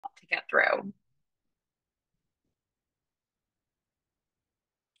get through.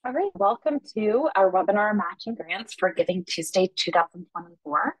 All right, welcome to our webinar Matching Grants for Giving Tuesday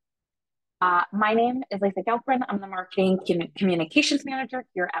 2024. My name is Lisa Gelfrin. I'm the Marketing Communications Manager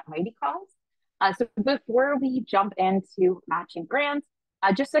here at Mighty Cause. So before we jump into matching grants,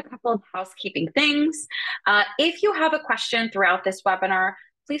 just a couple of housekeeping things. If you have a question throughout this webinar,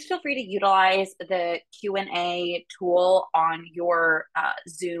 please feel free to utilize the Q&A tool on your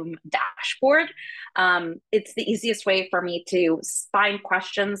Zoom dashboard. It's the easiest way for me to find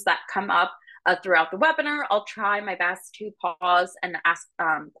questions that come up throughout the webinar. I'll try my best to pause and ask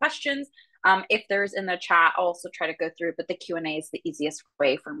questions. If there's in the chat, I'll also try to go through, but the Q&A is the easiest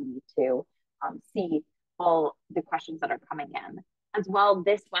way for me to see all the questions that are coming in. As well,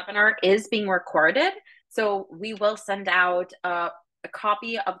 this webinar is being recorded, so we will send out a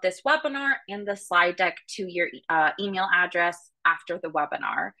copy of this webinar and the slide deck to your email address after the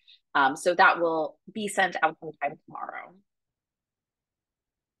webinar. So that will be sent out sometime tomorrow.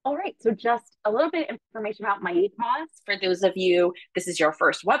 All right, so just a little bit of information about Mighty Cause. For those of you, this is your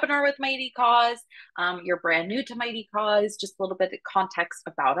first webinar with Mighty Cause, you're brand new to Mighty Cause, just a little bit of context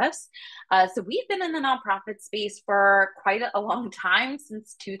about us. So we've been in the nonprofit space for quite a long time,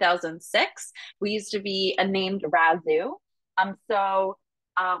 since 2006. We used to be named Razoo.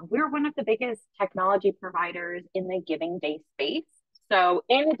 We're one of the biggest technology providers in the Giving Day space. So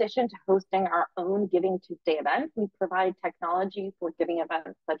in addition to hosting our own Giving Tuesday event, we provide technology for giving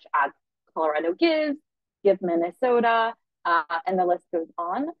events such as Colorado Gives, Give Minnesota, and the list goes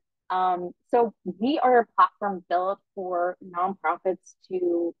on. So we are a platform built for nonprofits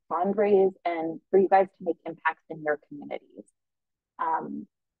to fundraise and for you guys to make impacts in your communities.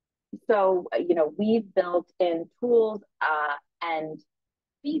 We've built in tools and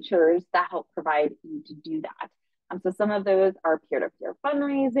features that help provide you to do that. So some of those are peer-to-peer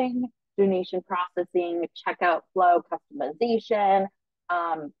fundraising, donation processing, checkout flow, customization,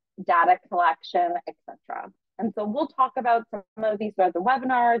 data collection, etc. And so we'll talk about some of these throughout the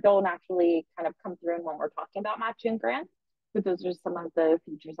webinar. They'll naturally kind of come through when we're talking about matching grants, but those are some of the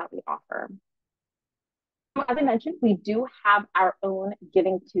features that we offer. So as I mentioned, we do have our own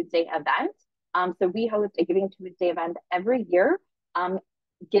Giving Tuesday event. So we host a Giving Tuesday event every year.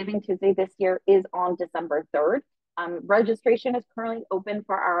 Giving Tuesday this year is on December 3rd. Registration is currently open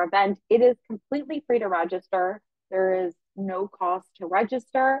for our event. It is completely free to register. There is no cost to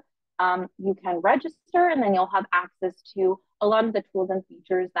register. You can register and then you'll have access to a lot of the tools and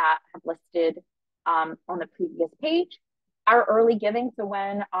features that have listed on the previous page. Our early giving, so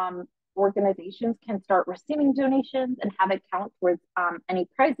when organizations can start receiving donations and have it count towards any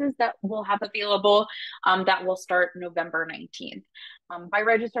prizes that we'll have available, that will start November 19th. By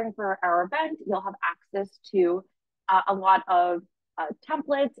registering for our event, you'll have access to a lot of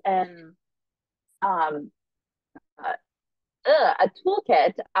templates and a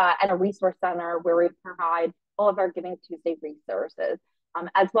toolkit and a resource center where we provide all of our Giving Tuesday resources.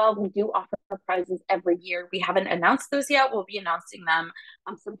 As well, we do offer prizes every year. We haven't announced those yet. We'll be announcing them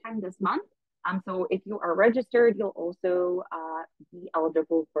sometime this month. So if you are registered, you'll also be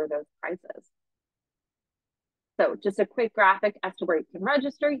eligible for those prizes. So just a quick graphic as to where you can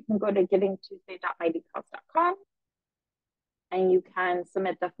register. You can go to givingtuesday.mightycause.com and you can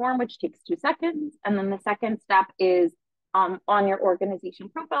submit the form, which takes 2 seconds. And then the second step is on your organization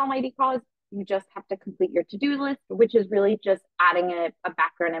profile, Mighty Cause, you just have to complete your to-do list, which is really just adding a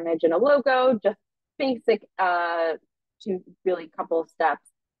background image and a logo, just basic to really couple of steps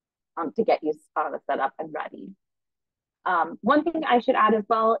to get you set up and ready. One thing I should add as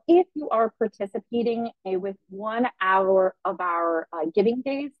well, if you are participating with 1 hour of our giving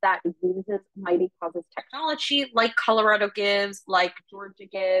days that uses Mighty Cause's technology, like Colorado Gives, like Georgia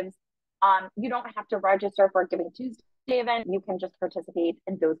Gives, you don't have to register for a Giving Tuesday event. You can just participate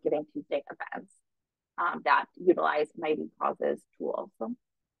in those Giving Tuesday events that utilize Mighty Cause's tools. So,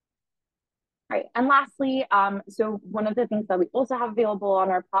 right. And lastly, so one of the things that we also have available on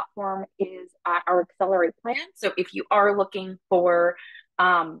our platform is our Accelerate plan. So if you are looking for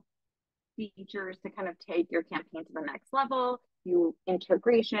features to kind of take your campaign to the next level,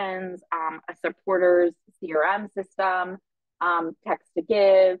 integrations, a supporters CRM system, text to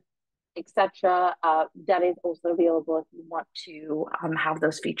give, etc., that is also available if you want to have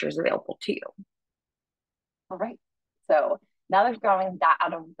those features available to you. All right. So now that we're going that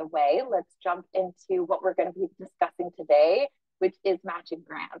out of the way, let's jump into what we're going to be discussing today, which is matching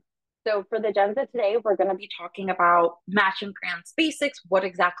grants. So for the agenda today, we're going to be talking about matching grants basics. What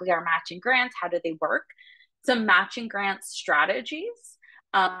exactly are matching grants? How do they work? Some matching grant strategies,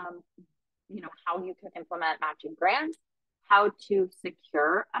 how you can implement matching grants, how to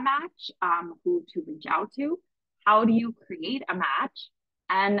secure a match, who to reach out to, how do you create a match,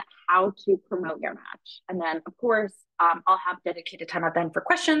 and how to promote your match. And then, of course, I'll have dedicated time at the end for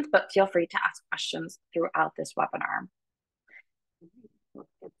questions, but feel free to ask questions throughout this webinar. Let's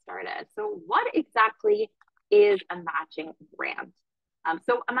get started. So what exactly is a matching grant?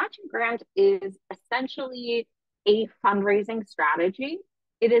 So a matching grant is essentially a fundraising strategy.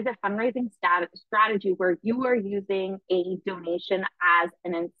 It is a fundraising strategy where you are using a donation as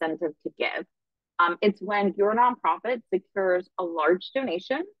an incentive to give. It's when your nonprofit secures a large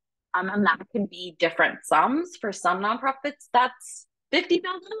donation, and that can be different sums. For some nonprofits, that's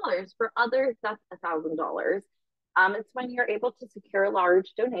 $50,000. For others, that's $1,000. It's when you're able to secure a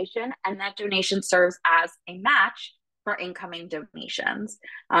large donation, and that donation serves as a match for incoming donations.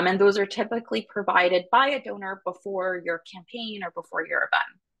 And those are typically provided by a donor before your campaign or before your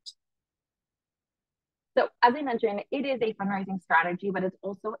event. So as I mentioned, it is a fundraising strategy, but it's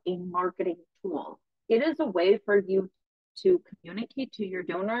also a marketing tool. It is a way for you to communicate to your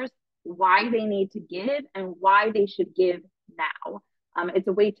donors why they need to give and why they should give now. It's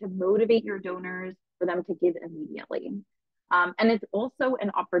a way to motivate your donors for them to give immediately. And it's also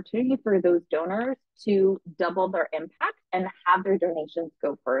an opportunity for those donors to double their impact and have their donations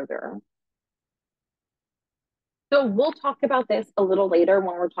go further. So we'll talk about this a little later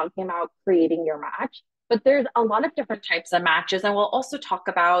when we're talking about creating your match, but there's a lot of different types of matches. And we'll also talk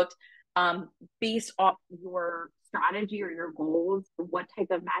about, based off your strategy or your goals, what type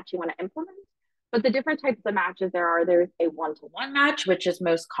of match you want to implement. But the different types of matches there's a one-to-one match, which is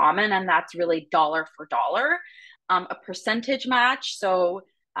most common, and that's really dollar for dollar. A percentage match, so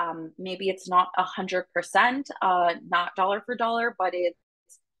maybe it's not 100%, not dollar for dollar, but it's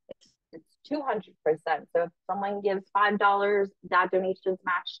 200%. So if someone gives $5, that donation's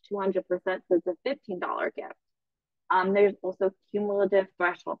matched 200%, so it's a $15 gift. There's also cumulative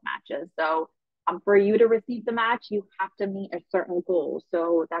threshold matches. So for you to receive the match, you have to meet a certain goal.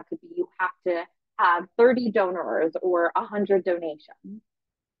 So that could be you have to have 30 donors or 100 donations.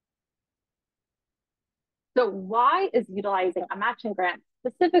 So why is utilizing a matching grant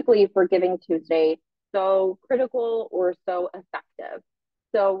specifically for GivingTuesday so critical or so effective?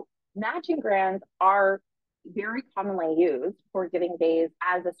 So matching grants are very commonly used for giving days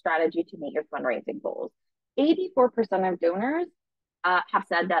as a strategy to meet your fundraising goals. 84% of donors have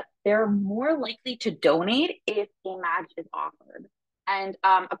said that they're more likely to donate if a match is offered. And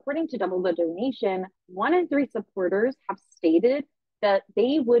according to Double the Donation, 1 in 3 supporters have stated that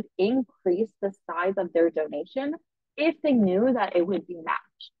they would increase the size of their donation if they knew that it would be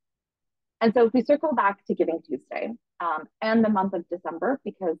matched. And so if we circle back to GivingTuesday and the month of December,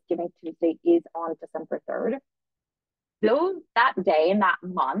 because GivingTuesday is on December 3rd, that day and that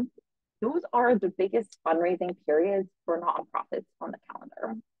month, those are the biggest fundraising periods for nonprofits on the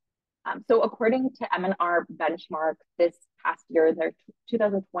calendar. So according to M&R Benchmark this past year, in their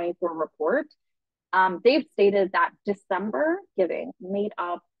 2024 report, they've stated that December giving made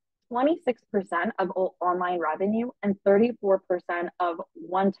up 26% of all online revenue and 34% of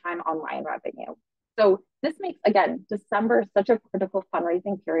one-time online revenue. So this makes, again, December such a critical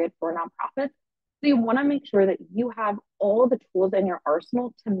fundraising period for nonprofits. So you want to make sure that you have all the tools in your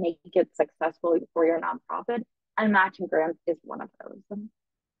arsenal to make it successful for your nonprofit, and matching grants is one of those.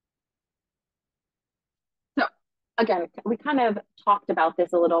 So again, we kind of talked about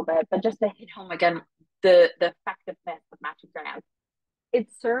this a little bit, but just to hit home again, the effectiveness of matching grants, it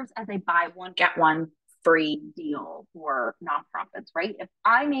serves as a buy one, get one free deal for nonprofits, right?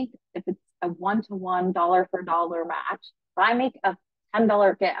 If it's a one-to-one dollar for dollar match, if I make a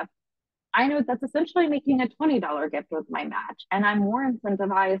 $10 gift, I know that's essentially making a $20 gift with my match. And I'm more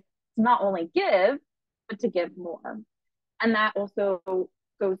incentivized to not only give, but to give more. And that also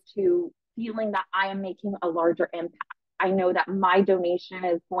goes to feeling that I am making a larger impact. I know that my donation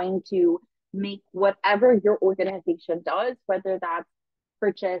is going to make whatever your organization does, whether that's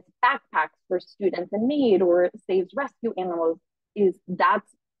purchase backpacks for students in need or saves rescue animals,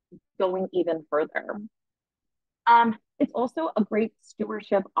 that's going even further. It's also a great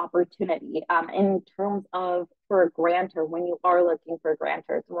stewardship opportunity in terms of for a grantor, when you are looking for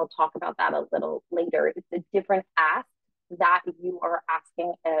grantors, and we'll talk about that a little later. It's a different ask that you are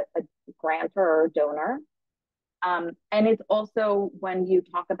asking a grantor or a donor. And it's also when you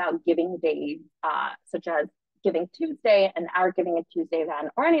talk about giving days, such as GivingTuesday and our Giving a Tuesday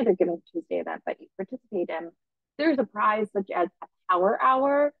event, or any other Giving Tuesday event that you participate in, there's a prize such as a power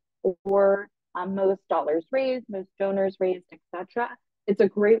hour or most dollars raised, most donors raised, etc. It's a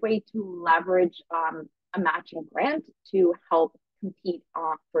great way to leverage a matching grant to help compete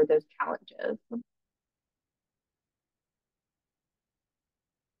for those challenges.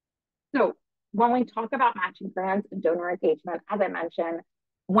 So when we talk about matching grants and donor engagement, as I mentioned,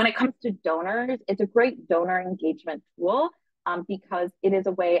 when it comes to donors, it's a great donor engagement tool because it is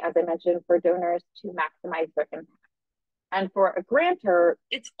a way, as I mentioned, for donors to maximize their impact. And for a grantor,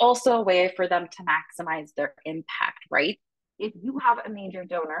 it's also a way for them to maximize their impact, right? If you have a major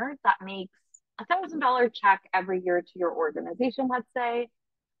donor that makes $1,000 check every year to your organization, let's say,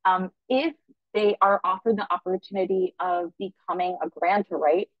 if they are offered the opportunity of becoming a grantor,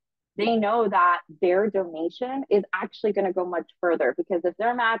 right? They know that their donation is actually going to go much further because if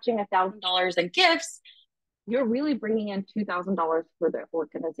they're matching $1,000 in gifts, you're really bringing in $2,000 for the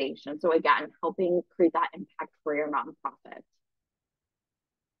organization. So again, helping create that impact for your nonprofit.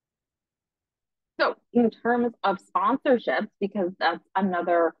 So in terms of sponsorships, because that's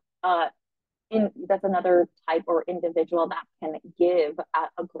another type or individual that can give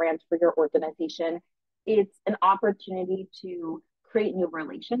a grant for your organization. It's an opportunity to create new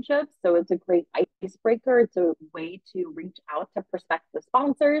relationships. So it's a great icebreaker. It's a way to reach out to prospective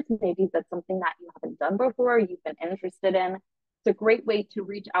sponsors. Maybe that's something that you haven't done before, you've been interested in. It's a great way to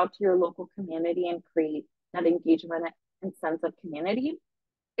reach out to your local community and create that engagement and sense of community.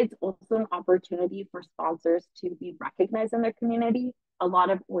 It's also an opportunity for sponsors to be recognized in their community. A lot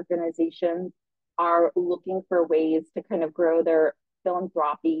of organizations are looking for ways to kind of grow their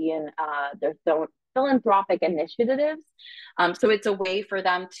philanthropy and their philanthropic initiatives. So it's a way for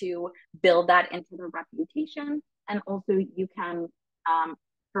them to build that into their reputation. And also you can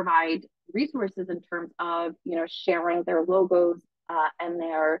provide resources in terms of, sharing their logos and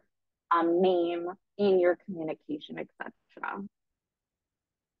their name in your communication, etc.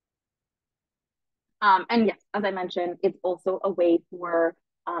 And yes, as I mentioned, it's also a way for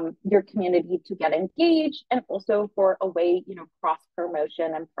your community to get engaged and also for a way, cross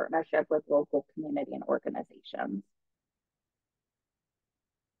promotion and partnership with local community and organizations.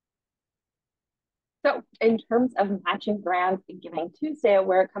 So in terms of matching grants and Giving Tuesday,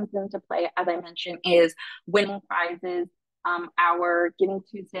 where it comes into play, as I mentioned, is winning prizes. Our Giving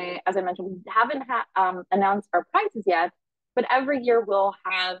Tuesday, as I mentioned, we haven't announced our prizes yet, but every year we'll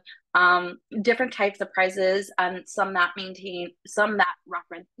have different types of prizes and some that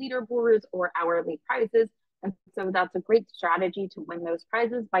reference leaderboards or hourly prizes. And so that's a great strategy to win those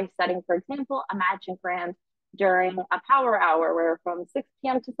prizes by setting, for example, a matching grant during a power hour where from 6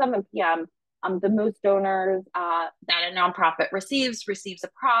 p.m. to 7 p.m. The most donors that a nonprofit receives a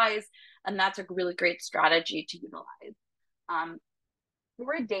prize, and that's a really great strategy to utilize.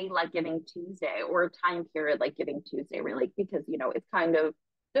 For a day like Giving Tuesday or a time period like Giving Tuesday, really, because it's kind of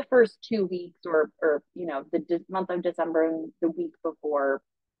the first 2 weeks or the month of December and the week before,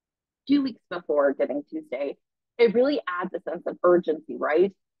 2 weeks before Giving Tuesday, it really adds a sense of urgency,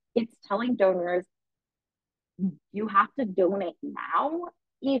 right? It's telling donors you have to donate now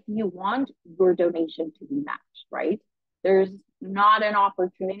if you want your donation to be matched, right? There's not an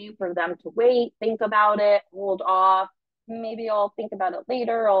opportunity for them to wait, think about it, hold off. Maybe I'll think about it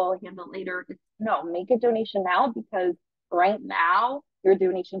later, I'll handle it later. No, make a donation now because right now your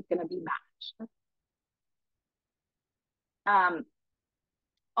donation is going to be matched.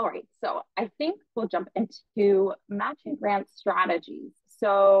 All right, so I think we'll jump into matching grant strategies.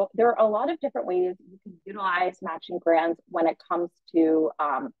 So there are a lot of different ways you can utilize matching grants when it comes to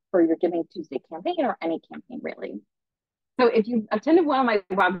for your Giving Tuesday campaign or any campaign really. So if you've attended one of my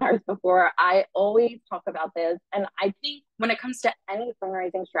webinars before, I always talk about this. And I think when it comes to any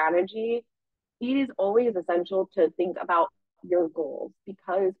fundraising strategy, it is always essential to think about your goals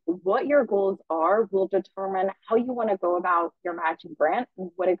because what your goals are will determine how you want to go about your matching grant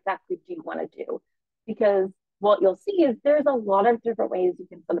and what exactly do you want to do. Because what you'll see is there's a lot of different ways you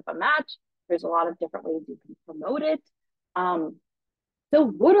can set up a match. There's a lot of different ways you can promote it. So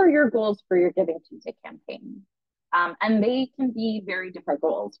what are your goals for your Giving Tuesday campaign? And they can be very different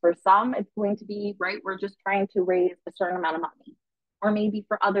goals. For some, it's going to be, right, we're just trying to raise a certain amount of money. Or maybe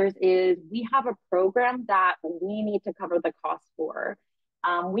for others is we have a program that we need to cover the cost for.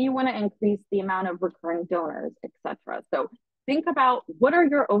 We want to increase the amount of recurring donors, etc. So think about what are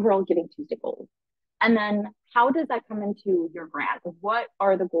your overall Giving Tuesday goals? And then how does that come into your grant? What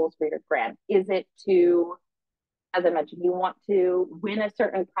are the goals for your grant? Is it to, as I mentioned, you want to win a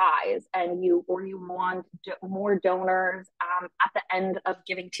certain prize and you want more donors at the end of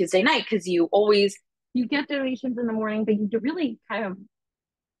Giving Tuesday night because you get donations in the morning, but you really kind of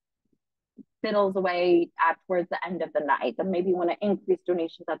fiddles away towards the end of the night, and maybe you want to increase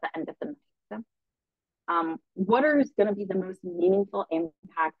donations at the end of the night. What is going to be the most meaningful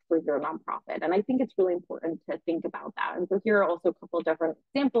impact for your nonprofit? And I think it's really important to think about that. And so here are also a couple of different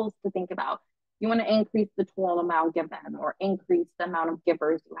examples to think about. You want to increase the total amount given or increase the amount of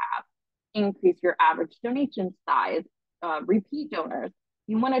givers you have. increase your average donation size, repeat donors.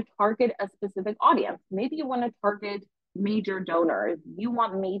 You want to target a specific audience. Maybe you want to target major donors. You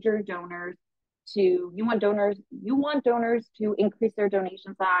want major donors you want donors to increase their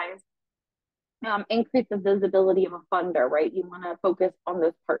donation size, increase the visibility of a funder, right? You want to focus on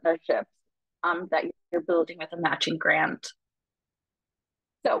those partnerships that you're building with a matching grant.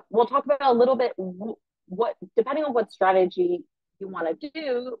 So we'll talk about a little bit what, depending on what strategy you want to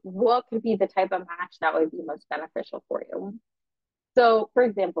do, what could be the type of match that would be most beneficial for you. So, for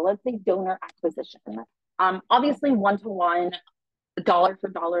example, let's say donor acquisition. Obviously, one-to-one, dollar for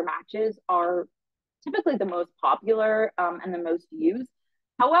dollar matches are typically the most popular and the most used.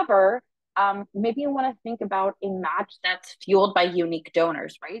 However, maybe you want to think about a match that's fueled by unique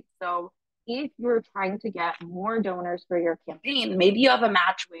donors, right? So if you're trying to get more donors for your campaign, maybe you have a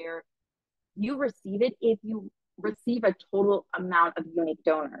match where you receive it if you receive a total amount of unique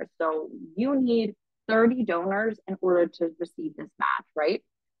donors. So you need 30 donors in order to receive this match, right?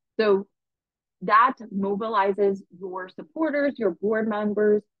 So that mobilizes your supporters, your board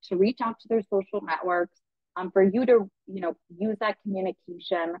members to reach out to their social networks, for you to, use that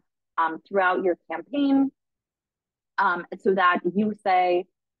communication throughout your campaign, so that you say,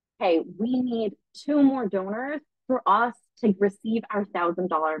 hey, we need 2 more donors for us to receive our $1,000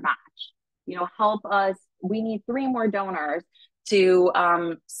 match. Help us. We need 3 more donors to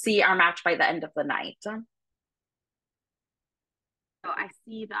see our match by the end of the night. So I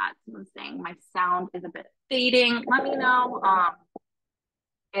see that someone's saying my sound is a bit fading. Let me know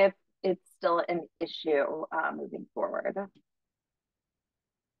if it's still an issue moving forward.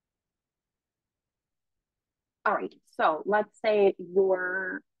 All right, so let's say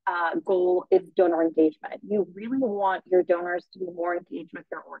your goal is donor engagement. You really want your donors to be more engaged with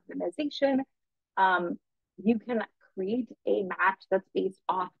your organization. You can create a match that's based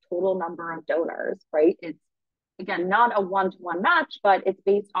off total number of donors, right? It's, again, not a one-to-one match, but it's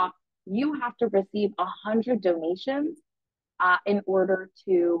based off, you have to receive 100 donations in order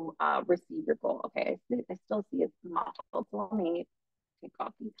to receive your goal. Okay, I still see it's muffled, so let me take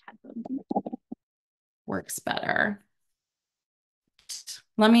off these headphones. Works better.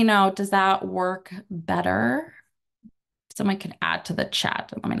 Let me know, does that work better? Someone can add to the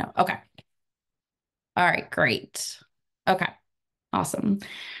chat and let me know. Okay. All right, great. Okay, awesome.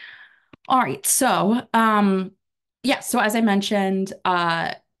 All right, so yeah, so as I mentioned,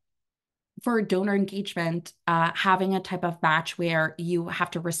 for donor engagement, having a type of match where you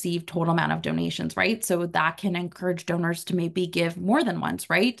have to receive total amount of donations, right? So that can encourage donors to maybe give more than once,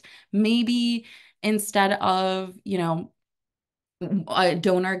 right? Maybe instead of, a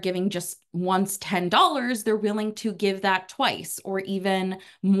donor giving just once $10, they're willing to give that twice or even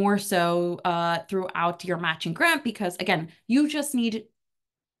more so throughout your matching grant, because again, you just need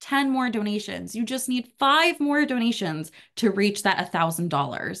 10 more donations. You just need 5 more donations to reach that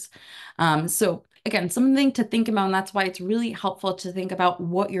 $1,000. So again, something to think about, and that's why it's really helpful to think about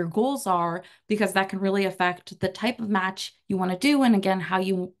what your goals are, because that can really affect the type of match you want to do, and again, how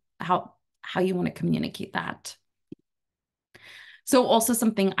you want to communicate that. So also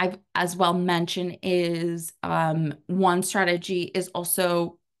something I've as well mentioned is one strategy is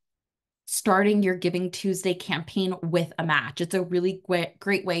also starting your Giving Tuesday campaign with a match. It's a really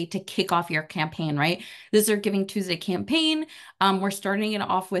great way to kick off your campaign, right? This is our Giving Tuesday campaign. We're starting it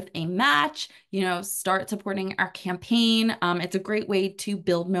off with a match, start supporting our campaign. It's a great way to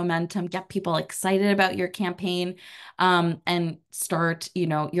build momentum, get people excited about your campaign, and start,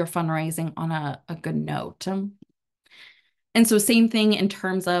 your fundraising on a good note. And so same thing in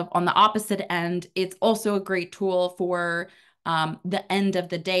terms of on the opposite end, it's also a great tool for the end of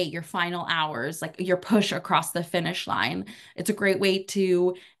the day, your final hours, like your push across the finish line. It's a great way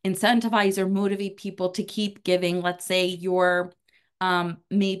to incentivize or motivate people to keep giving. Let's say you're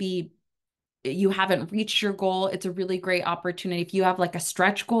maybe you haven't reached your goal. It's a really great opportunity. If you have like a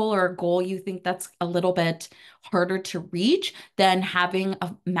stretch goal or a goal you think that's a little bit harder to reach, then having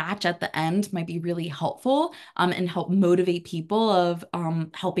a match at the end might be really helpful and help motivate people of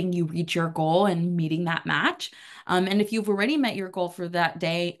helping you reach your goal and meeting that match. And if you've already met your goal for that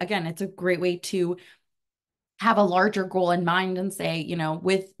day, again, it's a great way to have a larger goal in mind and say,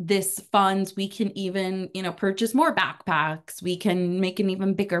 with this funds, we can even, purchase more backpacks. We can make an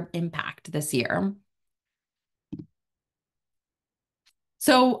even bigger impact this year.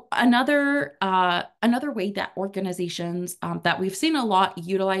 So another way that organizations that we've seen a lot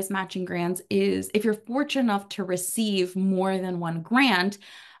utilize matching grants is if you're fortunate enough to receive more than one grant,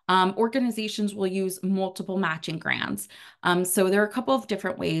 organizations will use multiple matching grants. So there are a couple of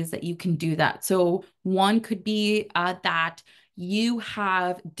different ways that you can do that. So one could be that you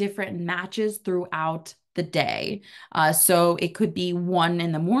have different matches throughout the day. So it could be one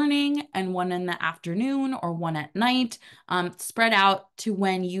in the morning and one in the afternoon or one at night, spread out to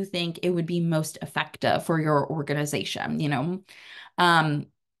when you think it would be most effective for your organization, you know. Um,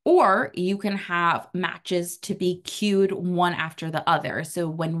 or you can have matches to be queued one after the other. So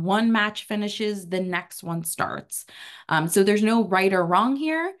when one match finishes, the next one starts. So there's no right or wrong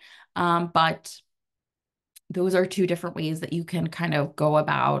here, but those are two different ways that you can kind of go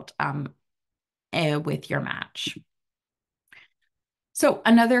about with your match. So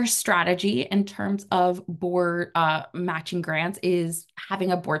another strategy in terms of board matching grants is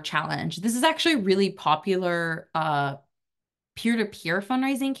having a board challenge. This is actually a really popular peer-to-peer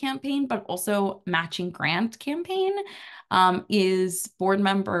fundraising campaign, but also matching grant campaign, is board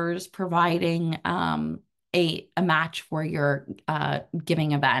members providing a match for your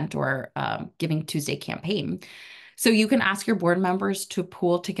giving event or Giving Tuesday campaign. So you can ask your board members to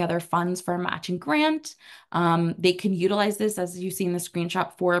pool together funds for a matching grant. They can utilize this, as you see in the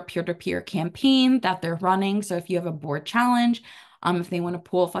screenshot, for a peer-to-peer campaign that they're running. So if you have a board challenge, if they want to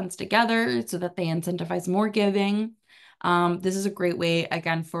pool funds together so that they incentivize more giving, this is a great way,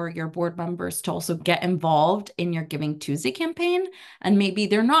 again, for your board members to also get involved in your Giving Tuesday campaign. And maybe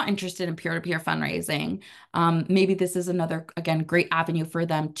they're not interested in peer-to-peer fundraising. Maybe this is another, again, great avenue for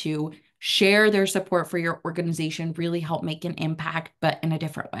them to share their support for your organization, really help make an impact, but in a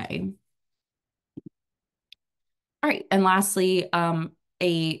different way. All right. And lastly,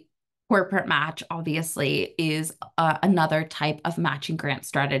 a corporate match obviously is another type of matching grant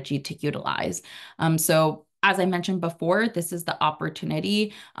strategy to utilize. So as I mentioned before, this is the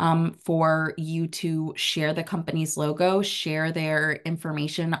opportunity for you to share the company's logo, share their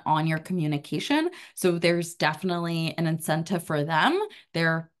information on your communication. So there's definitely an incentive for them.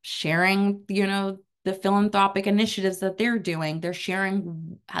 They're sharing, you know, the philanthropic initiatives that they're doing. They're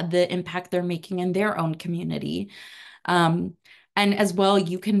sharing the impact they're making in their own community. Um, and as well,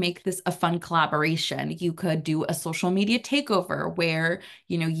 you can make this a fun collaboration. You could do a social media takeover where,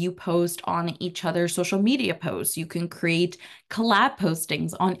 you know, you post on each other's social media posts. You can create collab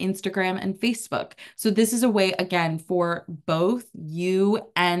postings on Instagram and Facebook. So this is a way, again, for both you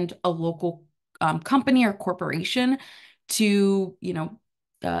and a local company or corporation to, you know,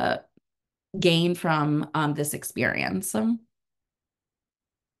 gain from this experience.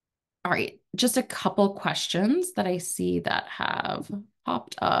 All right, just a couple questions that I see that have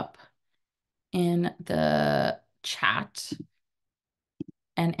popped up in the chat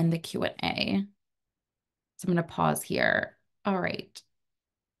and in the Q&A. So I'm going to pause here. All right.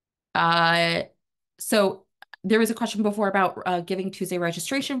 So there was a question before about Giving Tuesday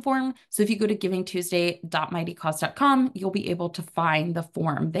registration form. So if you go to givingtuesday.mightycause.com, you'll be able to find the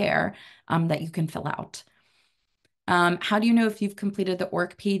form there that you can fill out. How do you know if you've completed the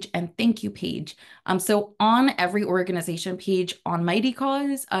org page and thank you page? So on every organization page on Mighty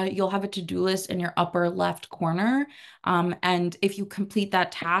Cause, you'll have a to-do list in your upper left corner. And if you complete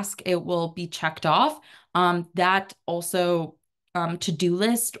that task, it will be checked off. That also to-do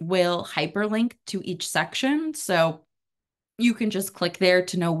list will hyperlink to each section. So you can just click there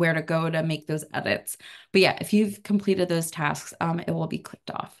to know where to go to make those edits. But yeah, if you've completed those tasks, it will be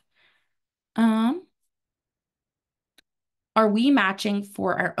clicked off. Are we matching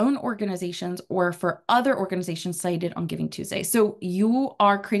for our own organizations or for other organizations cited on Giving Tuesday? So you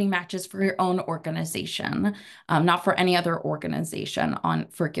are creating matches for your own organization, not for any other organization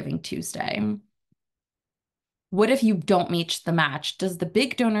for Giving Tuesday. What if you don't match the match? Does the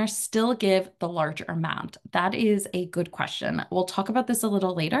big donor still give the larger amount? That is a good question. We'll talk about this a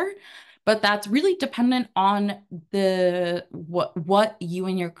little later, but that's really dependent on what you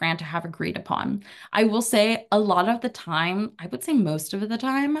and your grantor have agreed upon. I will say a lot of the time, I would say most of the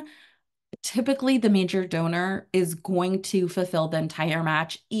time, typically the major donor is going to fulfill the entire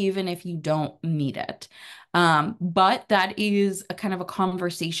match, even if you don't meet it. But that is a kind of a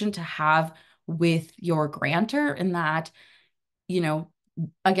conversation to have with your grantor, in that, you know,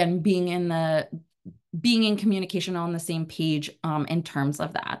 again, being in communication on the same page in terms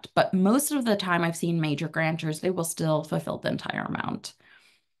of that. But most of the time I've seen major grantors, they will still fulfill the entire amount,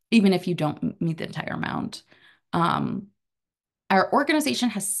 even if you don't meet the entire amount. Our organization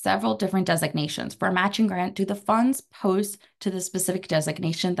has several different designations. For a matching grant, do the funds post to the specific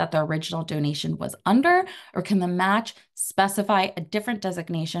designation that the original donation was under, or can the match specify a different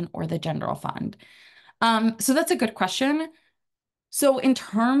designation or the general fund? So that's a good question. So in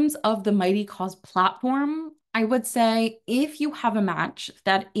terms of the Mighty Cause platform, I would say if you have a match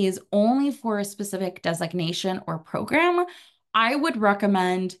that is only for a specific designation or program, I would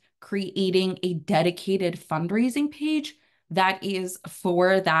recommend creating a dedicated fundraising page that is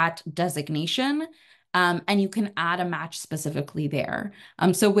for that designation. And you can add a match specifically there.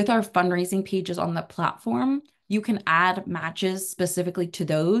 So with our fundraising pages on the platform, you can add matches specifically to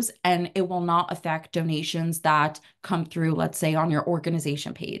those, and it will not affect donations that come through, let's say, on your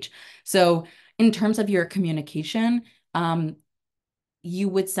organization page. So in terms of your communication, you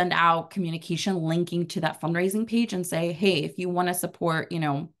would send out communication linking to that fundraising page and say, hey, if you want to support, I'm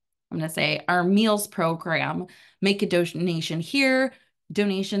going to say our meals program, make a donation here.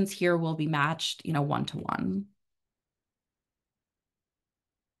 Donations here will be matched, one-to-one.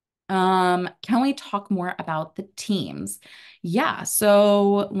 Can we talk more about the teams? Yeah,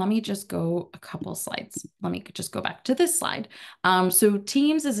 so let me just go a couple slides. Let me just go back to this slide. So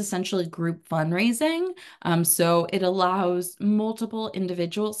teams is essentially group fundraising. So it allows multiple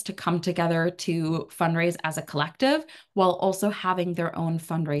individuals to come together to fundraise as a collective while also having their own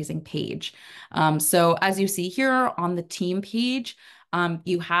fundraising page. So as you see here on the team page,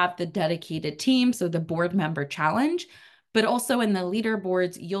 you have the dedicated team, so the board member challenge. But also in the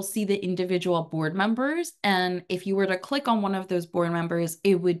leaderboards, you'll see the individual board members. And if you were to click on one of those board members,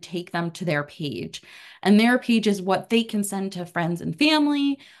 it would take them to their page. And their page is what they can send to friends and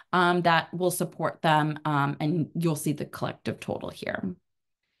family that will support them. And you'll see the collective total here.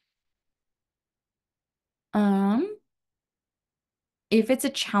 If it's a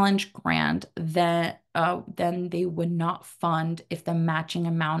challenge grant, then they would not fund if the matching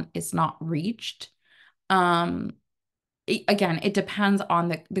amount is not reached. Again, it depends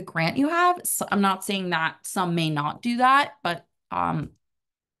on the grant you have. So I'm not saying that some may not do that, but in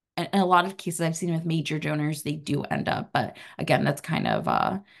a lot of cases I've seen with major donors, they do end up. But again, that's kind of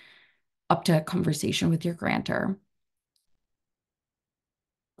up to a conversation with your grantor.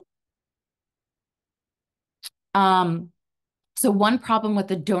 So one problem with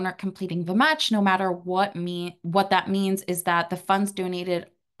the donor completing the match, no matter what that means, is that the funds donated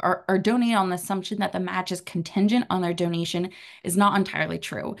are donated on the assumption that the match is contingent on their donation is not entirely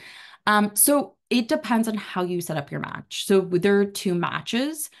true. So it depends on how you set up your match. So there are two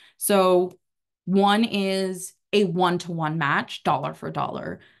matches. So one is a one-to-one match, dollar for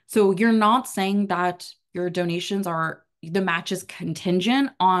dollar. So you're not saying that your donations are the match is contingent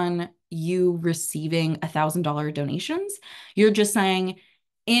on you receiving $1,000 donations. You're just saying,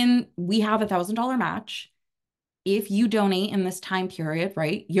 we have $1,000 match. If you donate in this time period,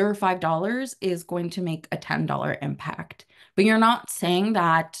 right, your $5 is going to make a $10 impact. But you're not saying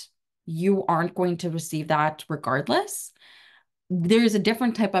that you aren't going to receive that regardless. There's a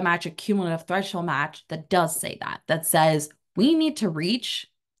different type of match, a cumulative threshold match, that does say that says we need to reach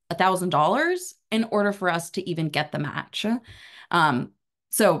 $1,000 in order for us to even get the match.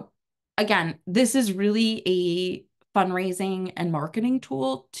 So again, this is really a fundraising and marketing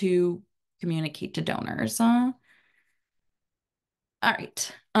tool to communicate to donors. All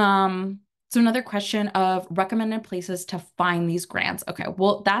right. So another question of recommended places to find these grants. Okay,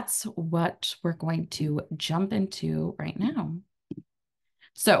 well, that's what we're going to jump into right now.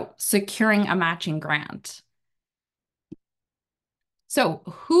 So securing a matching grant. So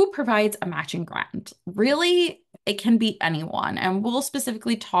who provides a matching grant? Really, it can be anyone. And we'll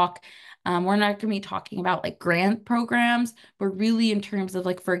specifically talk, we're not going to be talking about like grant programs, but really in terms of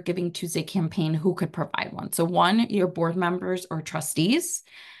like for a Giving Tuesday campaign, who could provide one? So one, your board members or trustees,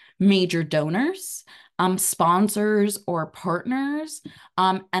 major donors, sponsors or partners,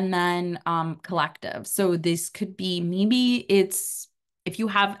 and then collectives. So this could be, maybe it's if you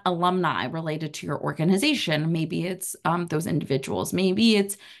have alumni related to your organization, maybe it's those individuals. Maybe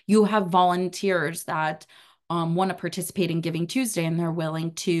it's you have volunteers that want to participate in Giving Tuesday and they're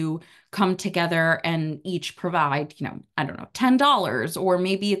willing to come together and each provide, I don't know, $10. Or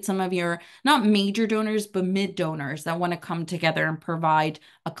maybe it's some of your not major donors, but mid donors that want to come together and provide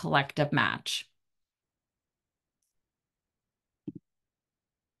a collective match.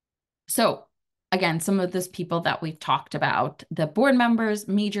 So again, some of those people that we've talked about, the board members,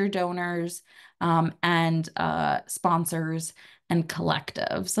 major donors, and sponsors and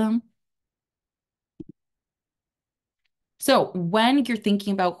collectives. So when you're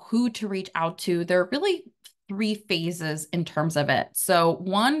thinking about who to reach out to, there are really three phases in terms of it. So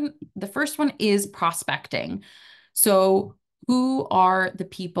the first one is prospecting. So who are the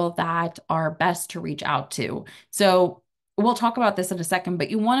people that are best to reach out to? So we'll talk about this in a second,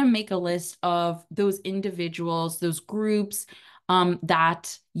 but you want to make a list of those individuals, those groups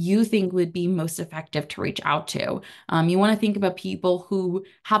that you think would be most effective to reach out to. You want to think about people who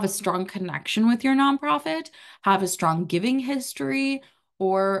have a strong connection with your nonprofit, have a strong giving history,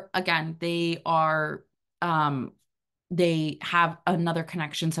 or again, they have another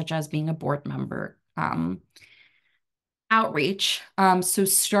connection, such as being a board member. Outreach. So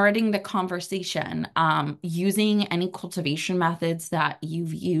starting the conversation, using any cultivation methods that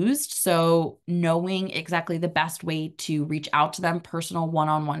you've used. So knowing exactly the best way to reach out to them, personal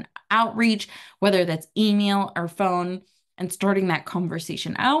one-on-one outreach, whether that's email or phone, and starting that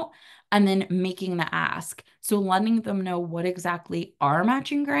conversation out, and then making the ask. So letting them know what exactly are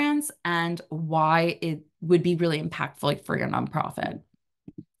matching grants and why it would be really impactful for your nonprofit.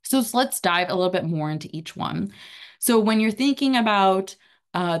 So let's dive a little bit more into each one. So when you're thinking about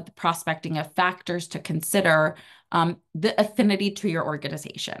the prospecting of factors to consider, the affinity to your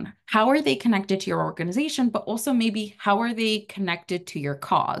organization. How are they connected to your organization, but also maybe how are they connected to your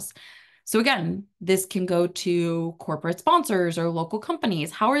cause? So again, this can go to corporate sponsors or local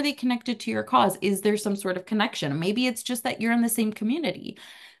companies. How are they connected to your cause? Is there some sort of connection? Maybe it's just that you're in the same community.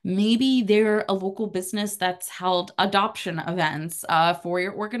 Maybe they're a local business that's held adoption events for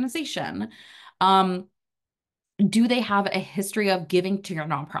your organization. Um, do they have a history of giving to your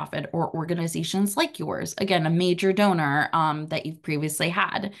nonprofit or organizations like yours? Again, a major donor that you've previously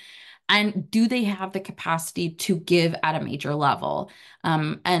had. And do they have the capacity to give at a major level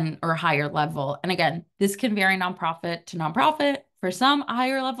and or higher level? And again, this can vary nonprofit to nonprofit. For some, a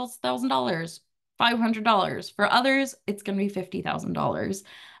higher level is $1,000, $500. For others, it's going to be $50,000.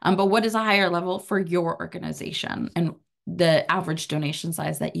 But what is a higher level for your organization and the average donation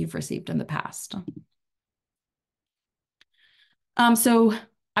size that you've received in the past? So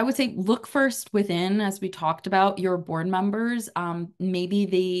I would say look first within, as we talked about, your board members.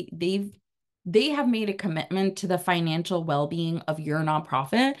 Maybe they have made a commitment to the financial well-being of your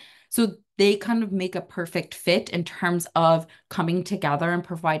nonprofit. So they kind of make a perfect fit in terms of coming together and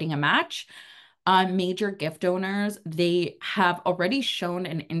providing a match. Major gift donors, they have already shown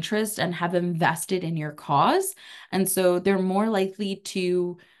an interest and have invested in your cause. And so they're more likely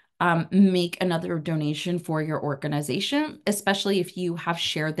to make another donation for your organization, especially if you have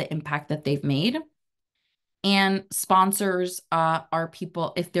shared the impact that they've made. And sponsors are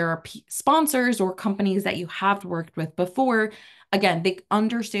people, if there are sponsors or companies that you have worked with before, again, they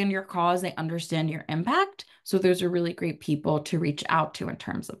understand your cause, they understand your impact. So those are really great people to reach out to in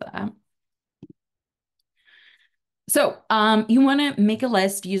terms of that. So you want to make a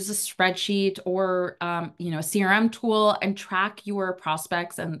list, use a spreadsheet or a CRM tool and track your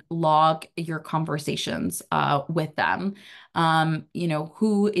prospects and log your conversations with them.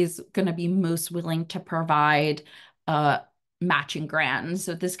 Who is going to be most willing to provide matching grants.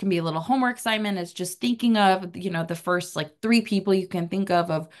 So this can be a little homework assignment. It's just thinking of, the first like 3 people you can think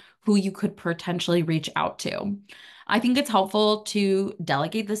of who you could potentially reach out to. I think it's helpful to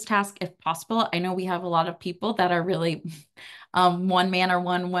delegate this task if possible. I know we have a lot of people that are really one man or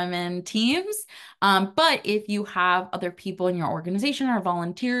one woman teams. But if you have other people in your organization or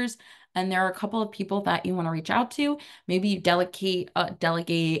volunteers, and there are a couple of people that you want to reach out to, maybe you delegate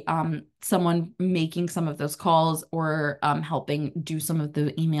someone making some of those calls or helping do some of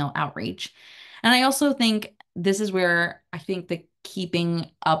the email outreach. And I also think this is where I think the keeping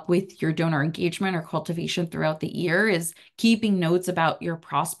up with your donor engagement or cultivation throughout the year is keeping notes about your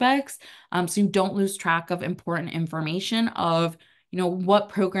prospects so you don't lose track of important information of what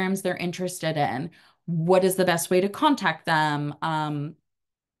programs they're interested in, what is the best way to contact them,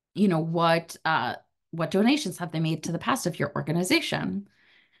 what donations have they made to the past of your organization.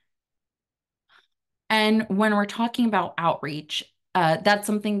 And when we're talking about outreach, that's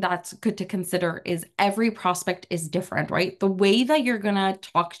something that's good to consider is every prospect is different, right? The way that you're going to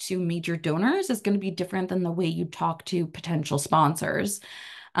talk to major donors is going to be different than the way you talk to potential sponsors.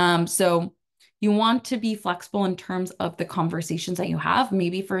 So you want to be flexible in terms of the conversations that you have.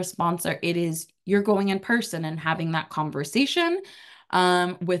 Maybe for a sponsor, it is you're going in person and having that conversation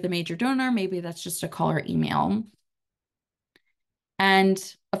with a major donor. Maybe that's just a call or email.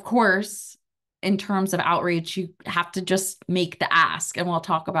 And of course, in terms of outreach, you have to just make the ask, and we'll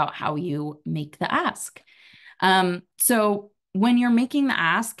talk about how you make the ask. So when you're making the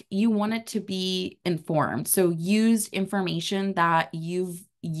ask, you want it to be informed. So use information that you've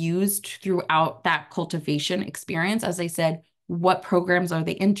used throughout that cultivation experience. As I said, what programs are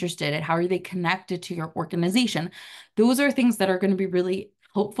they interested in? How are they connected to your organization? Those are things that are going to be really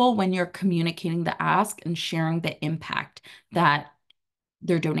helpful when you're communicating the ask and sharing the impact that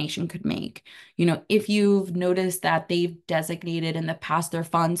their donation could make. If you've noticed that they've designated in the past their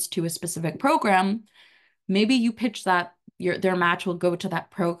funds to a specific program, maybe you pitch that their match will go to that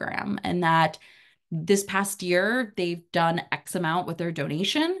program and that this past year they've done X amount with their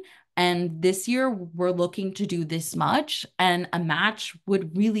donation. And this year we're looking to do this much, and a match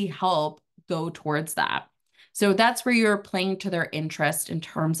would really help go towards that. So that's where you're playing to their interest in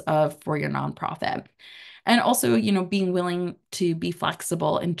terms of for your nonprofit. And also, being willing to be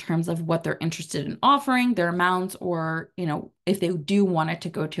flexible in terms of what they're interested in offering, their amounts, or, if they do want it to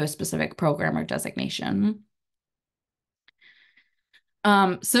go to a specific program or designation.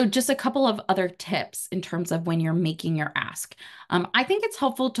 So just a couple of other tips in terms of when you're making your ask. I think it's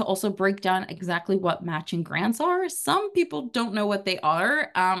helpful to also break down exactly what matching grants are. Some people don't know what they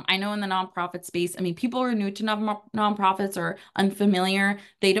are. I know in the nonprofit space, I mean, people are new to nonprofits or unfamiliar.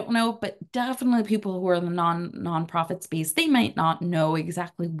 They don't know, but definitely people who are in the nonprofit space, they might not know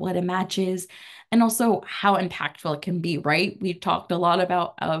exactly what a match is and also how impactful it can be, right? We've talked a lot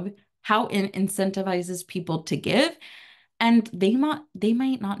about how it incentivizes people to give, and they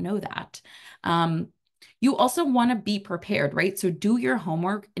might not know that. Um, you also want to be prepared, right? So do your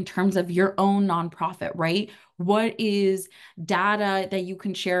homework in terms of your own nonprofit, right? What is data that you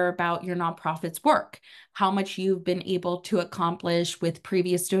can share about your nonprofit's work? How much you've been able to accomplish with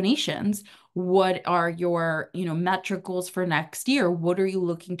previous donations? What are your, metric goals for next year? What are you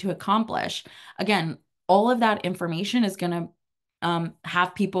looking to accomplish? Again, all of that information is going to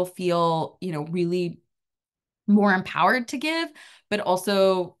have people feel, really more empowered to give, but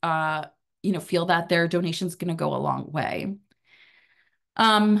also, feel that their donation is going to go a long way.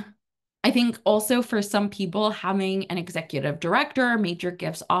 Um, I think also for some people, having an executive director, major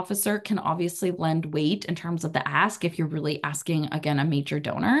gifts officer can obviously lend weight in terms of the ask if you're really asking, again, a major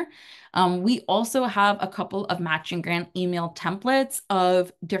donor. We also have a couple of matching grant email templates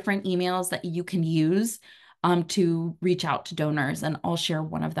of different emails that you can use to reach out to donors, and I'll share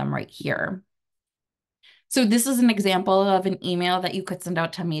one of them right here. So this is an example of an email that you could send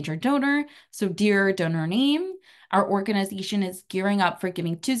out to a major donor. So dear donor name, our organization is gearing up for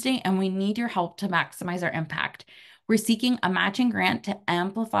Giving Tuesday, and we need your help to maximize our impact. We're seeking a matching grant to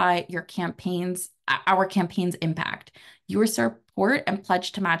amplify our campaign's impact. Your support and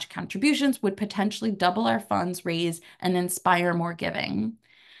pledge to match contributions would potentially double our funds raised and inspire more giving.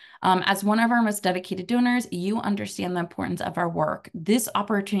 As one of our most dedicated donors, you understand the importance of our work. This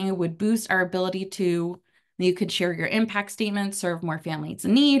opportunity would boost our ability to, you could share your impact statement, serve more families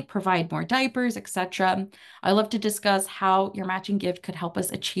in need, provide more diapers, etc. I love to discuss how your matching gift could help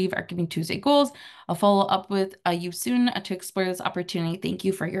us achieve our Giving Tuesday goals. I'll follow up with you soon to explore this opportunity. Thank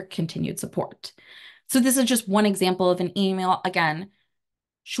you for your continued support. So this is just one example of an email. Again,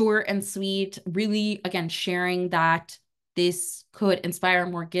 short and sweet, really, again, sharing that this could inspire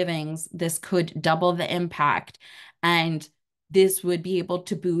more givings, this could double the impact, and this would be able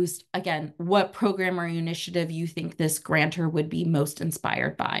to boost, again, what program or initiative you think this grantor would be most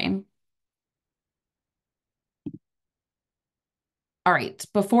inspired by. All right,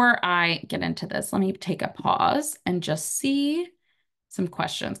 before I get into this, let me take a pause and just see some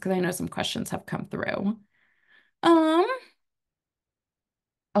questions, because I know some questions have come through. Um,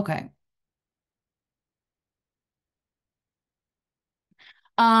 okay.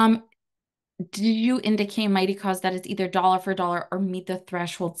 Um, Did you indicate Mighty Cause that it's either dollar for dollar or meet the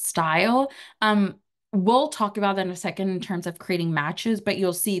threshold style? We'll talk about that in a second in terms of creating matches, but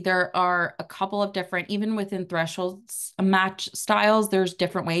you'll see there are a couple of different, even within thresholds, match styles, there's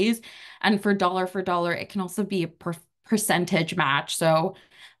different ways. And for dollar, it can also be a percentage match. So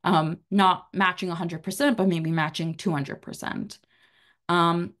not matching 100%, but maybe matching 200%.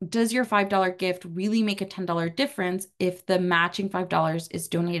 Does your $5 gift really make a $10 difference if the matching $5 is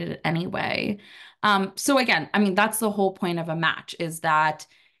donated anyway? So again, I mean, that's the whole point of a match, is that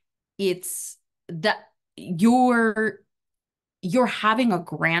it's that you're having a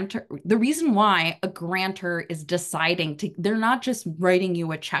grantor. The reason why a grantor is deciding to, they're not just writing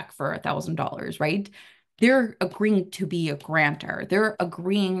you a check for $1,000, right? They're agreeing to be a grantor. They're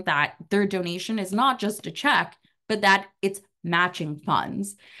agreeing that their donation is not just a check, but that it's matching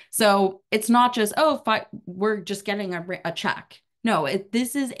funds. So it's not just, oh, we're just getting a check. No,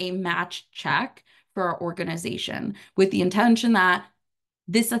 this is a match check for our organization with the intention that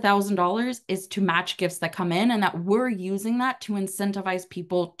this $1,000 is to match gifts that come in, and that we're using that to incentivize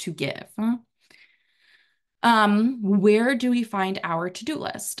people to give. Where do we find our to-do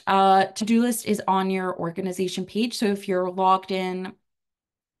list? To-do list is on your organization page. So if you're logged in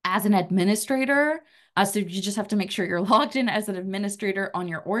as an administrator, so you just have to make sure you're logged in as an administrator on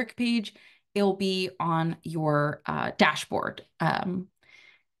your org page. It'll be on your dashboard. And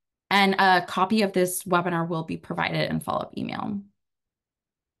a copy of this webinar will be provided in follow-up email.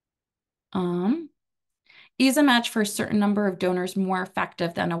 Is a match for a certain number of donors more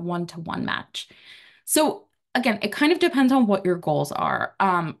effective than a one-to-one match? So again, it kind of depends on what your goals are.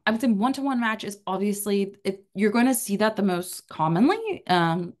 I would say one-to-one match is obviously, you're going to see that the most commonly,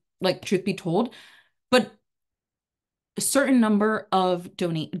 like truth be told, but a certain number of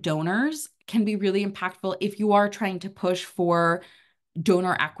donors can be really impactful if you are trying to push for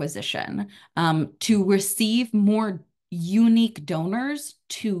donor acquisition, to receive more unique donors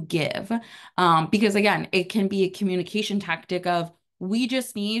to give. Because again, it can be a communication tactic of, we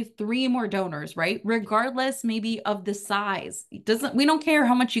just need 3 more donors, right? Regardless maybe of the size. We don't care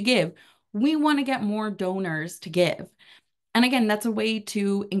how much you give. We want to get more donors to give. And again, that's a way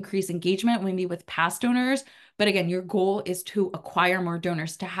to increase engagement maybe with past donors. But again, your goal is to acquire more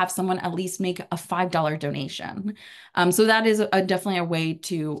donors, to have someone at least make a $5 donation. So that is definitely a way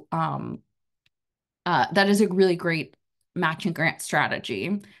to, that is a really great matching grant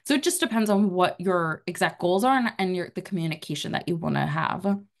strategy. So it just depends on what your exact goals are and the communication that you want to have.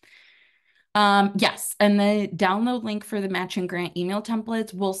 Yes, and the download link for the matching grant email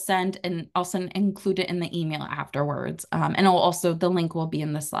templates will send, and I'll include it in the email afterwards. And I'll also, the link will be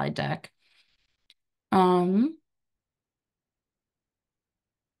in the slide deck.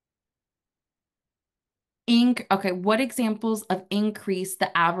 Okay, what examples of increase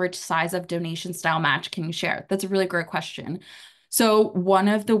the average size of donation style match can you share? That's a really great question. So one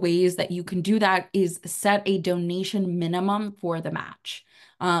of the ways that you can do that is set a donation minimum for the match.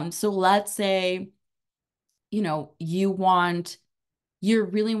 So let's say, you really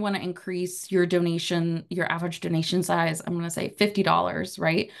want to increase your donation, your average donation size, I'm going to say $50,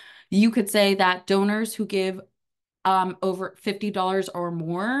 right? You could say that donors who give over $50 or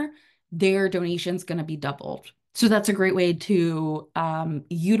more, their donation's going to be doubled. So that's a great way to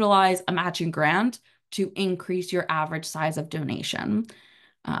utilize a matching grant to increase your average size of donation.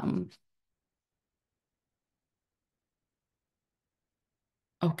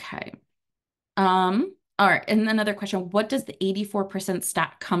 Okay. All right, and another question, what does the 84%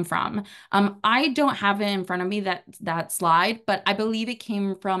 stat come from? I don't have it in front of me, that slide, but I believe it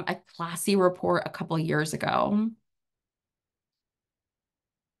came from a Classy report a couple years ago.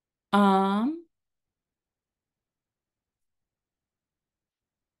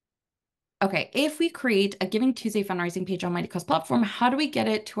 Okay, if we create a Giving Tuesday fundraising page on Mighty Cause platform, how do we get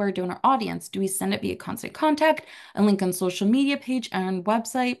it to our donor audience? Do we send it via constant contact, a link on social media page and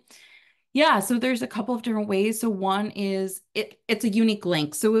website? Yeah, so there's a couple of different ways. So one is it's a unique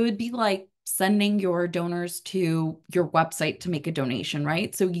link. So it would be like sending your donors to your website to make a donation,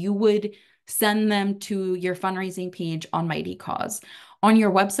 right? So you would send them to your fundraising page on Mighty Cause. On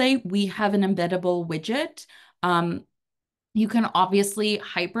your website, we have an embeddable widget. You can obviously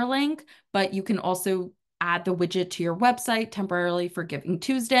hyperlink, but you can also add the widget to your website temporarily for Giving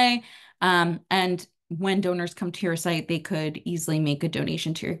Tuesday. And when donors come to your site, they could easily make a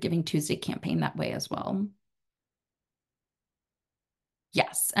donation to your Giving Tuesday campaign that way as well.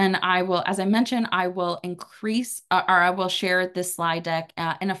 Yes, and I will, as I mentioned, I will or I will share this slide deck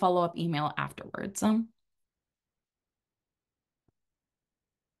in a follow-up email afterwards.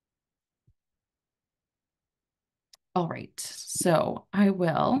 All right, so I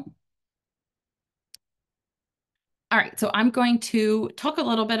will. All right, so I'm going to talk a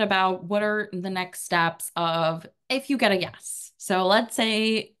little bit about what are the next steps of if you get a yes. So let's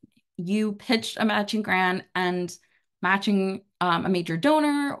say you pitched a matching grant and matching a major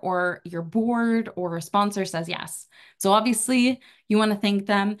donor or your board or a sponsor says yes. So obviously you want to thank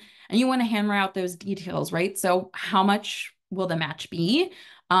them and you want to hammer out those details, right? So how much will the match be?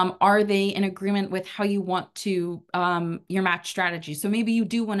 Are they in agreement with how you want to your match strategy? So maybe you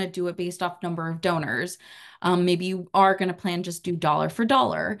do want to do it based off number of donors. Maybe you are going to plan just do dollar for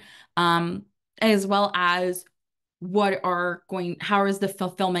dollar, as well as how is the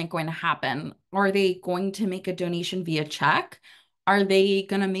fulfillment going to happen? Are they going to make a donation via check? Are they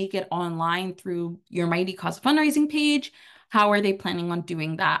going to make it online through your Mighty Cause fundraising page? How are they planning on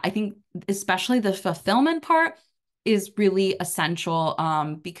doing that? I think especially the fulfillment part is really essential,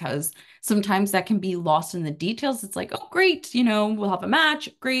 because sometimes that can be lost in the details. It's like, oh, great, we'll have a match.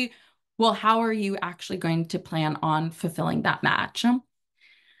 Great. Well, how are you actually going to plan on fulfilling that match?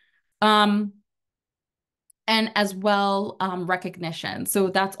 And as well, recognition. So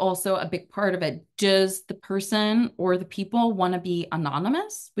that's also a big part of it. Does the person or the people want to be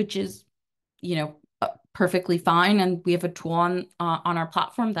anonymous, which is, perfectly fine. And we have a tool on our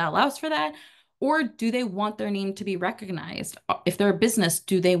platform that allows for that. Or do they want their name to be recognized? If they're a business,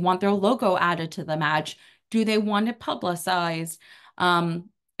 do they want their logo added to the match? Do they want it publicized,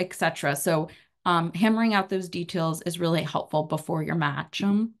 etc.? So hammering out those details is really helpful before your match.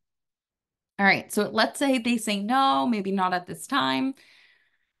 All right, so let's say they say no, maybe not at this time.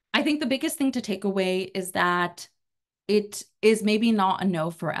 I think the biggest thing to take away is that it is maybe not a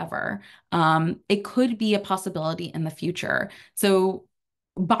no forever. It could be a possibility in the future. So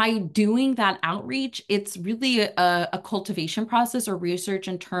by doing that outreach, it's really a cultivation process or research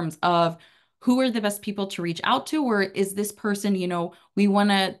in terms of who are the best people to reach out to? Or is this person,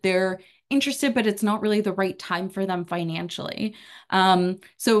 they're interested, but it's not really the right time for them financially.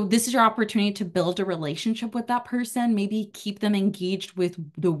 So this is your opportunity to build a relationship with that person, maybe keep them engaged with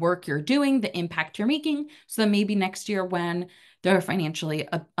the work you're doing, the impact you're making, so that maybe next year when they're financially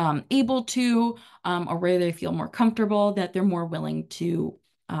able to, or where they feel more comfortable, that they're more willing to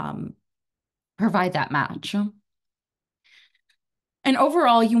provide that match. And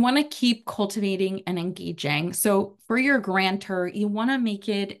overall, you want to keep cultivating and engaging. So for your grantor, you want to make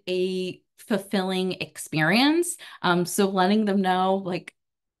it a fulfilling experience. So letting them know like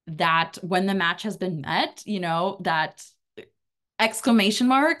that when the match has been met, that exclamation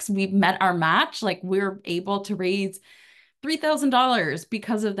marks, we've met our match, like we're able to raise $3,000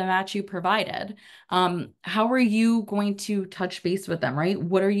 because of the match you provided. How are you going to touch base with them, right?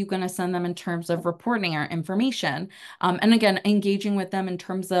 What are you going to send them in terms of reporting or information? And again, engaging with them in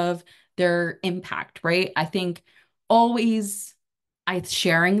terms of their impact, right? I think always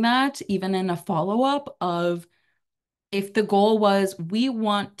sharing that, even in a follow-up of if the goal was we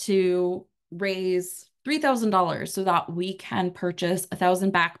want to raise $3,000 so that we can purchase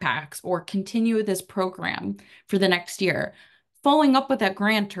 1,000 backpacks or continue this program for the next year, following up with that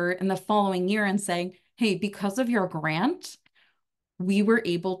grantor in the following year and saying, hey, because of your grant, we were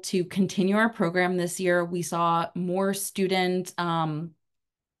able to continue our program this year. We saw more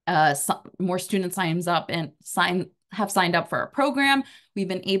more student signs up and have signed up for our program. We've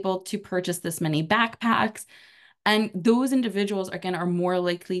been able to purchase this many backpacks. And those individuals, again, are more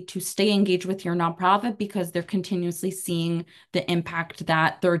likely to stay engaged with your nonprofit because they're continuously seeing the impact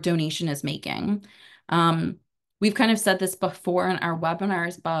that their donation is making. We've kind of said this before in our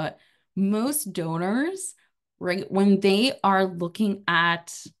webinars, but most donors, right, when they are looking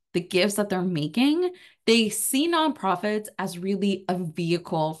at the gifts that they're making, they see nonprofits as really a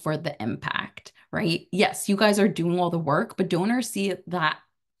vehicle for the impact, right? Yes, you guys are doing all the work, but donors see it that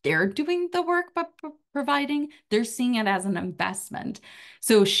they're doing the work but providing, they're seeing it as an investment.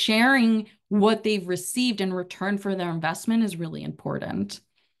 So sharing what they've received in return for their investment is really important.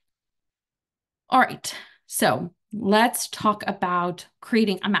 All right, so let's talk about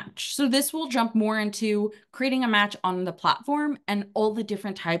creating a match. So this will jump more into creating a match on the platform and all the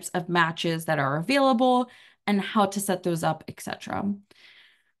different types of matches that are available and how to set those up, etc.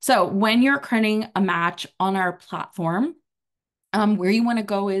 So when you're creating a match on our platform, where you want to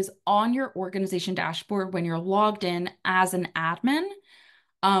go is on your organization dashboard when you're logged in as an admin.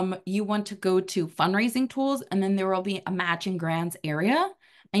 You want to go to fundraising tools, and then there will be a matching grants area,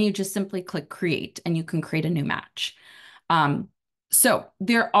 and you just simply click create, and you can create a new match. So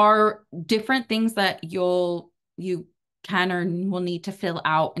there are different things that you can or will need to fill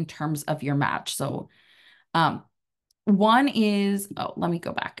out in terms of your match. So one is, let me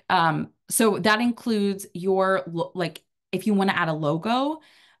go back. So that includes your, like, if you want to add a logo,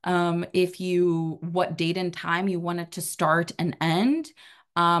 what date and time you want it to start and end,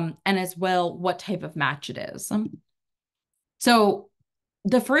 and as well, what type of match it is. So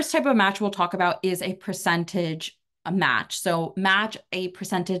the first type of match we'll talk about is a percentage match. So match a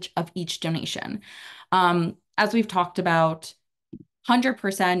percentage of each donation. As we've talked about,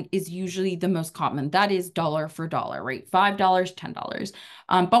 100% is usually the most common. That is dollar for dollar, right? $5, $10.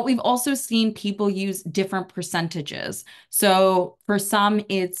 But we've also seen people use different percentages. So for some,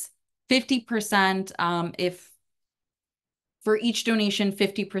 it's 50%. If for each donation,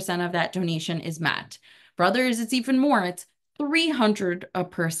 50% of that donation is met. For others, it's even more. It's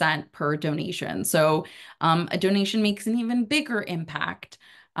 300% per donation. So a donation makes an even bigger impact.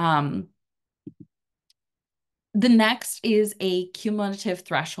 The next is a cumulative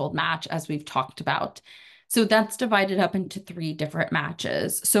threshold match, as we've talked about. So that's divided up into 3 different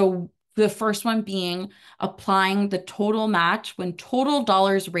matches. So the first one being applying the total match when total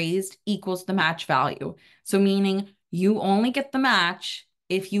dollars raised equals the match value. So meaning you only get the match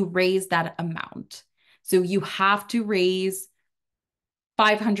if you raise that amount. So you have to raise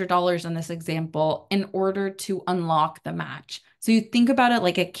 $500 in this example in order to unlock the match. So you think about it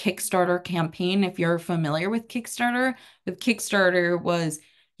like a Kickstarter campaign. If you're familiar with Kickstarter was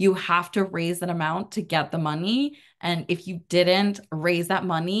you have to raise that amount to get the money. And if you didn't raise that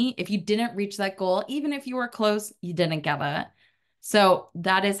money, if you didn't reach that goal, even if you were close, you didn't get it. So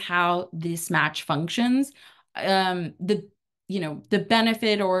that is how this match functions. The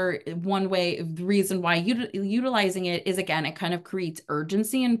benefit or one way, the reason why utilizing it is, again, it kind of creates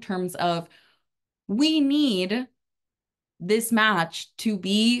urgency in terms of we need this match to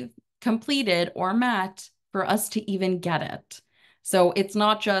be completed or met for us to even get it. So it's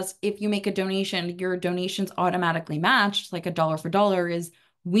not just if you make a donation, your donation's automatically matched, like a dollar for dollar is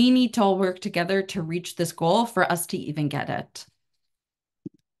we need to all work together to reach this goal for us to even get it.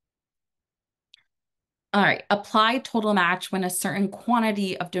 All right, apply total match when a certain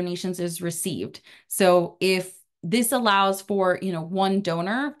quantity of donations is received. So if this allows for, one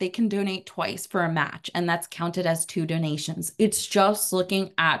donor, they can donate twice for a match, and that's counted as two donations. It's just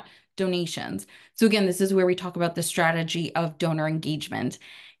looking at donations. So again, this is where we talk about the strategy of donor engagement.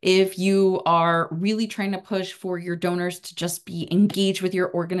 If you are really trying to push for your donors to just be engaged with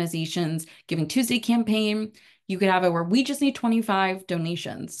your organization's Giving Tuesday campaign, you could have it where we just need 25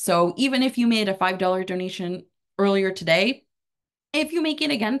 donations. So even if you made a $5 donation earlier today, if you make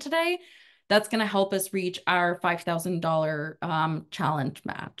it again today, that's going to help us reach our $5,000 challenge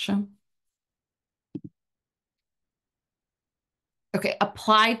match. Okay,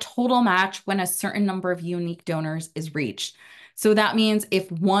 apply total match when a certain number of unique donors is reached. So that means if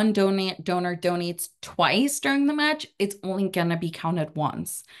one donor donates twice during the match, it's only going to be counted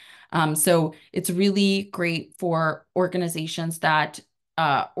once. So it's really great for organizations that,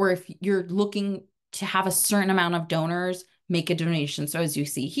 or if you're looking to have a certain amount of donors make a donation. So as you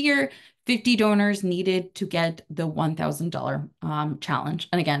see here, 50 donors needed to get the $1,000 challenge.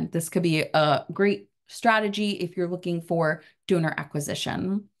 And again, this could be a great strategy if you're looking for donor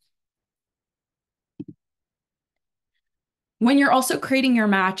acquisition. When you're also creating your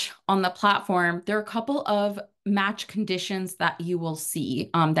match on the platform, there are a couple of match conditions that you will see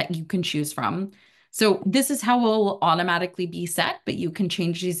that you can choose from. So this is how it will automatically be set, but you can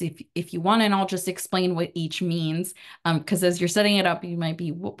change these if you want, and I'll just explain what each means. Because as you're setting it up, you might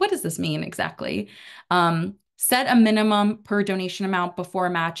be, what does this mean exactly? Set a minimum per donation amount before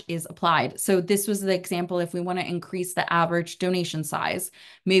a match is applied. So this was the example if we want to increase the average donation size.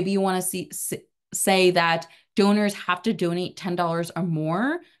 Maybe you want to say that donors have to donate $10 or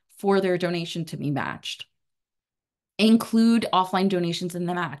more for their donation to be matched. Include offline donations in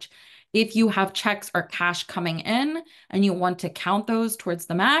the match. If you have checks or cash coming in and you want to count those towards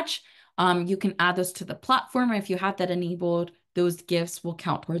the match, you can add those to the platform. If you have that enabled, those gifts will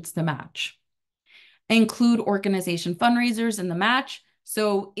count towards the match. Include organization fundraisers in the match.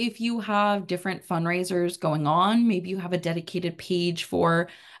 So if you have different fundraisers going on, maybe you have a dedicated page for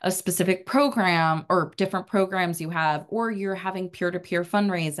a specific program or different programs you have, or you're having peer-to-peer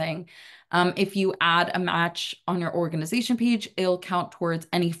fundraising. If you add a match on your organization page, it'll count towards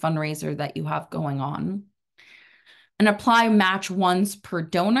any fundraiser that you have going on. And apply match once per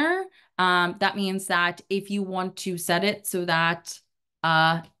donor. That means that if you want to set it so that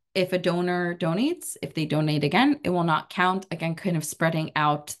if a donor donates, if they donate again, it will not count. Again, kind of spreading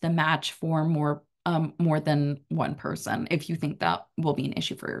out the match for more than one person if you think that will be an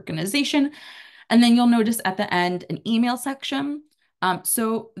issue for your organization. And then you'll notice at the end an email section.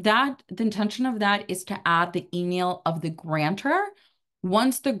 So the intention of that is to add the email of the grantor.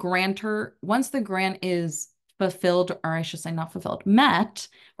 Once the grant is fulfilled, or I should say not fulfilled, met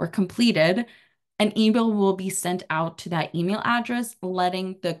or completed, an email will be sent out to that email address,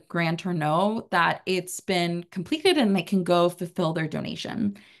 letting the grantor know that it's been completed and they can go fulfill their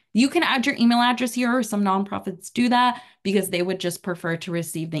donation. You can add your email address here. Some nonprofits do that because they would just prefer to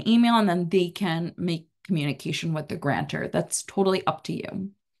receive the email and then they can make communication with the grantor. That's totally up to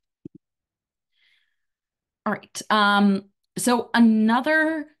you. All right. So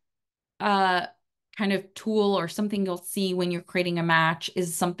another kind of tool or something you'll see when you're creating a match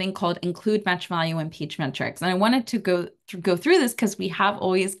is something called include match value and page metrics. And I wanted to go through this because we have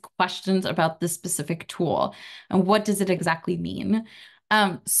always questions about this specific tool and what does it exactly mean.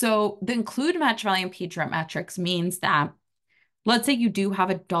 So the include match value and page metrics means that let's say you do have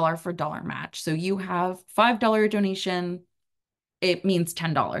a dollar for dollar match. So you have $5 donation, it means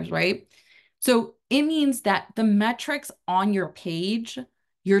 $10, right? So it means that the metrics on your page,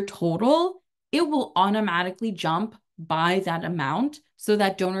 your total, it will automatically jump by that amount so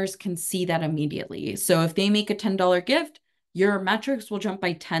that donors can see that immediately. So if they make a $10 gift, your metrics will jump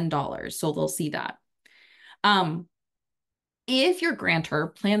by $10. So they'll see that. If your grantor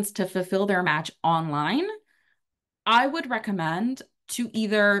plans to fulfill their match online, I would recommend to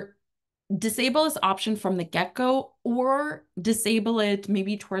either disable this option from the get-go or disable it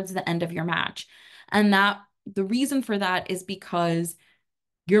maybe towards the end of your match. And that the reason for that is because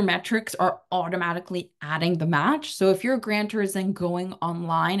your metrics are automatically adding the match. So if your grantor is then going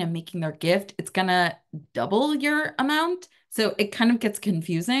online and making their gift, it's gonna double your amount. So it kind of gets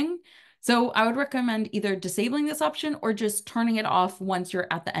confusing. So I would recommend either disabling this option or just turning it off once you're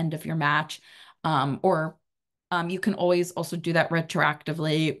at the end of your match. You can always also do that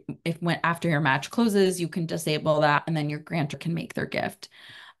retroactively. After your match closes, you can disable that and then your grantor can make their gift.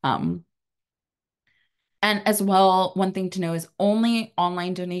 And as well, one thing to know is only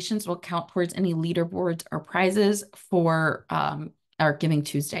online donations will count towards any leaderboards or prizes for our Giving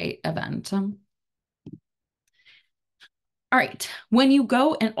Tuesday event. All right. When you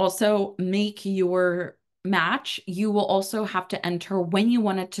go and also make your match, you will also have to enter when you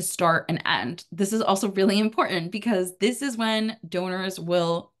want it to start and end. This is also really important because this is when donors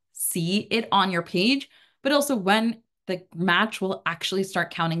will see it on your page, but also when the match will actually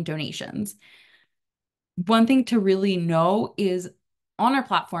start counting donations. One thing to really know is on our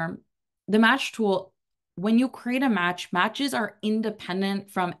platform, the match tool, when you create a match, matches are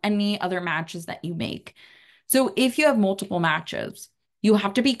independent from any other matches that you make. So if you have multiple matches, you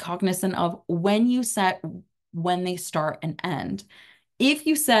have to be cognizant of when you set when they start and end. If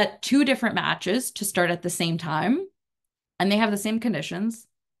you set two different matches to start at the same time and they have the same conditions,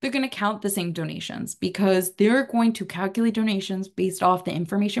 they're going to count the same donations because they're going to calculate donations based off the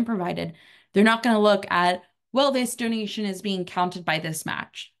information provided. They're not going to look at, well, this donation is being counted by this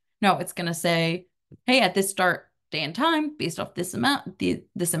match. No, it's going to say, hey, at this start day and time, based off this amount,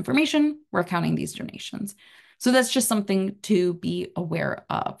 this information, we're counting these donations. So that's just something to be aware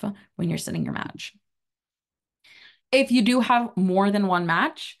of when you're setting your match. If you do have more than one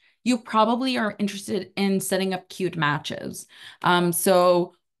match, you probably are interested in setting up queued matches.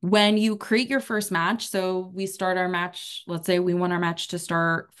 So when you create your first match, so we start our match, let's say we want our match to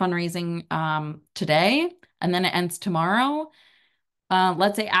start fundraising today, and then it ends tomorrow.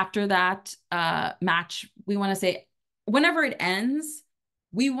 Let's say after that match, we want to say whenever it ends,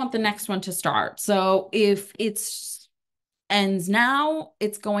 we want the next one to start. So if it's ends now,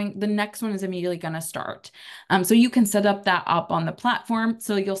 the next one is immediately going to start. So you can set up that up on the platform.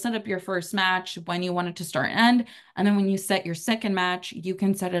 So you'll set up your first match when you want it to start and end. And then when you set your second match, you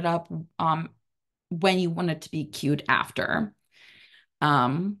can set it up when you want it to be queued after.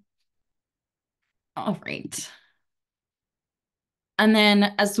 All right. And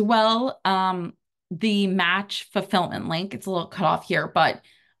then as well, the match fulfillment link, it's a little cut off here, but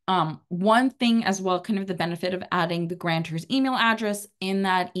one thing as well, kind of the benefit of adding the grantor's email address in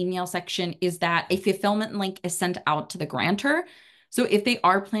that email section is that a fulfillment link is sent out to the grantor. So if they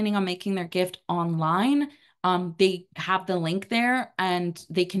are planning on making their gift online, they have the link there and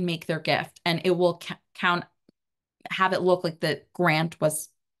they can make their gift and it will have it look like the grant was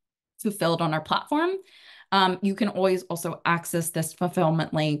fulfilled on our platform. You can always also access this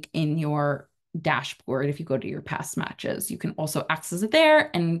fulfillment link in your dashboard. If you go to your past matches, you can also access it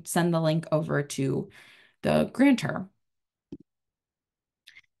there and send the link over to the grantor.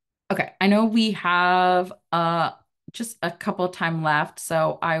 Okay, I know we have just a couple of time left,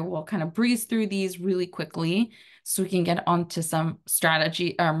 so I will kind of breeze through these really quickly so we can get onto some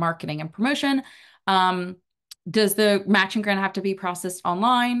strategy or marketing and promotion. Does the matching grant have to be processed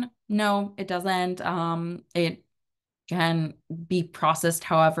online? No, it doesn't. It can be processed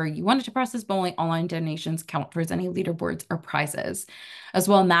however you want it to process, but only online donations count towards any leaderboards or prizes. As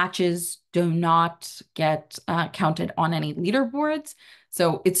well, matches do not get counted on any leaderboards.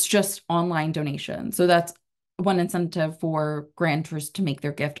 So it's just online donation. So that's one incentive for grantors to make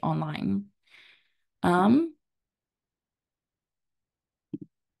their gift online.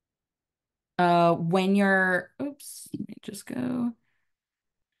 When you're, oops, let me just go.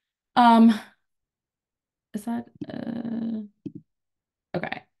 Is that,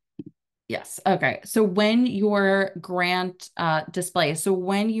 okay. Yes. Okay. So when your grant displays, so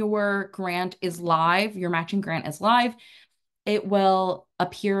when your grant is live, your matching grant is live, it will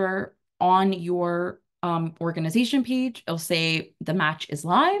appear on your organization page. It'll say the match is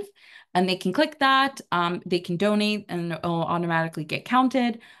live and they can click that. They can donate and it'll automatically get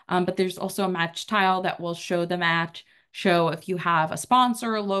counted. But there's also a match tile that will show the match, show if you have a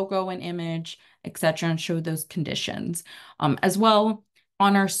sponsor, logo, and image, etc., and show those conditions. As well,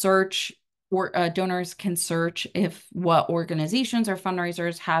 on our search, or donors can search if what organizations or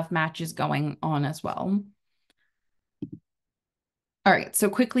fundraisers have matches going on as well. All right, so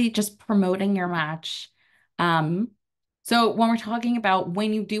quickly just promoting your match. So when we're talking about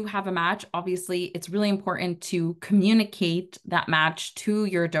when you do have a match, obviously it's really important to communicate that match to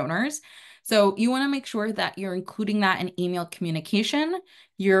your donors. So you want to make sure that you're including that in email communication,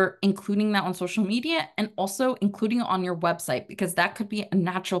 you're including that on social media, and also including it on your website, because that could be a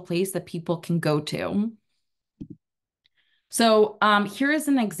natural place that people can go to. So here is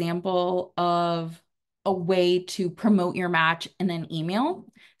an example of a way to promote your match in an email.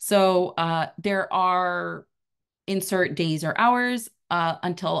 So there are insert days or hours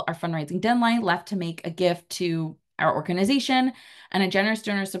until our fundraising deadline left to make a gift to our organization. and a generous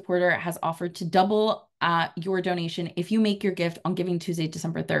donor supporter has offered to double your donation if you make your gift on Giving Tuesday,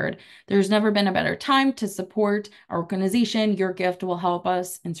 December 3rd. There's never been a better time to support our organization. Your gift will help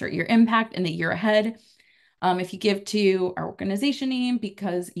us insert your impact in the year ahead. If you give to our organization name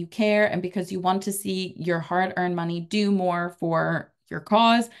because you care and because you want to see your hard-earned money do more for your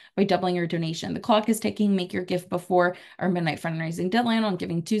cause by doubling your donation. The clock is ticking. Make your gift before our midnight fundraising deadline on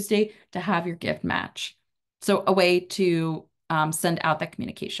Giving Tuesday to have your gift match. So a way to send out that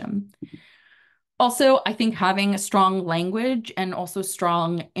communication. Also, I think having a strong language and also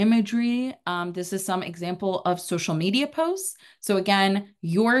strong imagery. This is some example of social media posts. So again,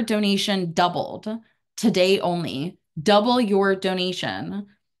 your donation doubled today only. Double your donation.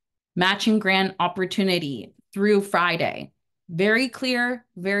 Matching grant opportunity through Friday. Very clear,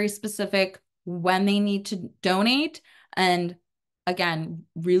 very specific when they need to donate. And again,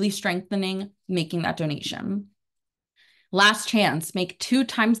 really strengthening making that donation. Last chance, make 2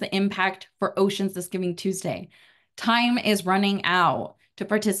 times the impact for Oceans this Giving Tuesday. Time is running out to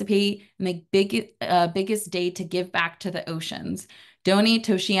participate in the biggest day to give back to the oceans. Donate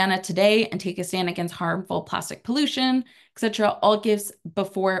to Oceana today and take a stand against harmful plastic pollution, etc. All gifts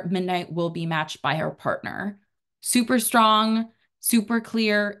before midnight will be matched by our partner. Super strong, super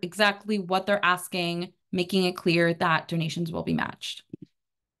clear, exactly what they're asking, making it clear that donations will be matched.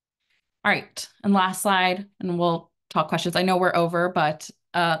 All right, and last slide, and we'll talk questions. I know we're over, but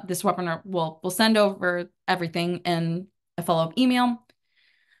this webinar we'll send over everything in a follow-up email.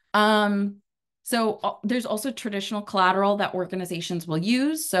 So there's also traditional collateral that organizations will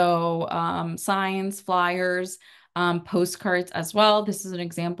use. So signs, flyers, postcards as well. This is an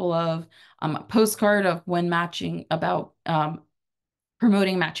example of a postcard of when matching about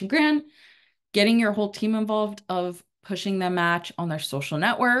promoting matching grant, getting your whole team involved of pushing the match on their social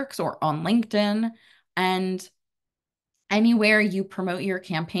networks or on LinkedIn and anywhere you promote your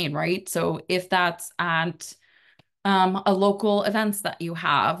campaign, right? So if that's at a local events that you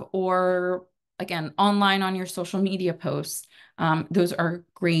have, or again, online on your social media posts, those are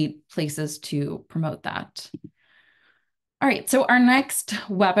great places to promote that. All right, so our next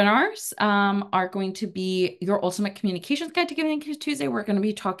webinars are going to be your ultimate communications guide to Giving Tuesday. We're going to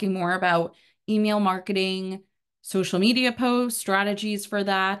be talking more about email marketing, social media posts, strategies for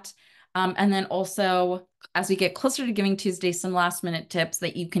that. And then also, as we get closer to Giving Tuesday, some last minute tips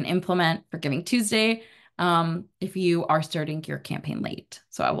that you can implement for Giving Tuesday if you are starting your campaign late.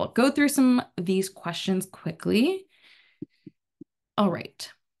 So I will go through some of these questions quickly. All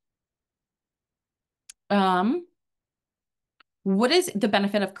right. What is the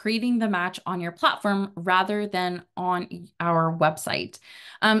benefit of creating the match on your platform rather than on our website?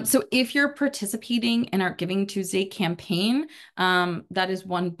 So if you're participating in our Giving Tuesday campaign, that is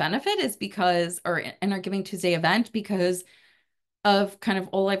one benefit is because, or in our Giving Tuesday event, because of kind of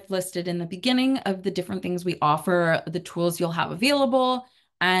all I've listed in the beginning of the different things we offer, the tools you'll have available,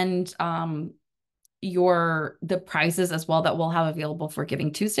 and the prizes as well that we'll have available for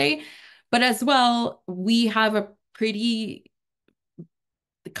Giving Tuesday. But as well, we have a pretty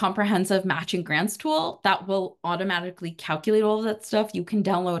comprehensive matching grants tool that will automatically calculate all of that stuff. You can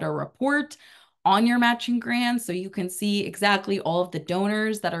download a report on your matching grants so you can see exactly all of the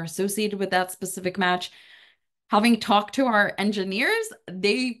donors that are associated with that specific match. Having talked to our engineers,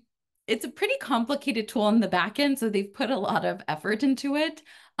 it's a pretty complicated tool on the back end, so they've put a lot of effort into it.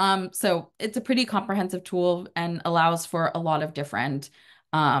 So it's a pretty comprehensive tool and allows for a lot of different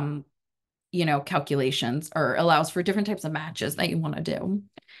calculations, or allows for different types of matches that you want to do.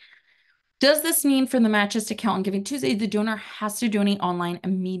 Does this mean for the matches to count on Giving Tuesday, the donor has to donate online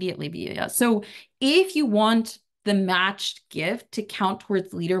immediately via? So if you want the matched gift to count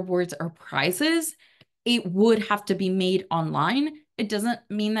towards leaderboards or prizes, it would have to be made online. It doesn't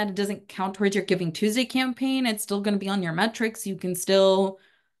mean that it doesn't count towards your Giving Tuesday campaign. It's still going to be on your metrics. You can still,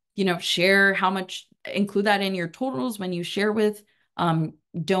 share how much, include that in your totals when you share with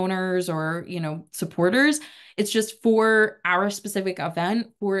donors or, supporters. It's just for our specific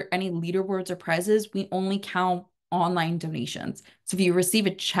event, for any leaderboards or prizes, we only count online donations. So if you receive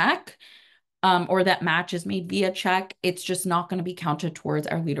a check or that match is made via check, it's just not going to be counted towards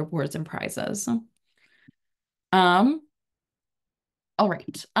our leaderboards and prizes. All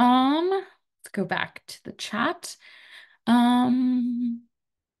right. Let's go back to the chat.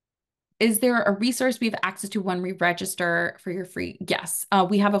 Is there a resource we have access to when we register for your free? Yes,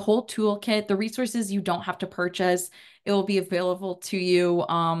 we have a whole toolkit. The resources you don't have to purchase. It will be available to you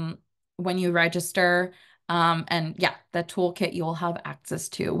when you register. And yeah, that toolkit you'll have access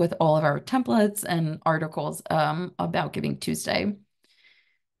to with all of our templates and articles about Giving Tuesday.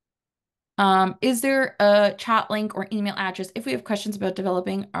 Is there a chat link or email address if we have questions about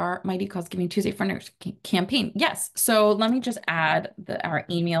developing our Mighty Cause Giving Tuesday Funders campaign? Yes. So let me just add our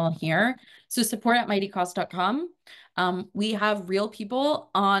email here. So support@mightycause.com. We have real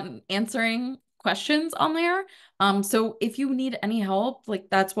people on answering questions on there. So if you need any help, like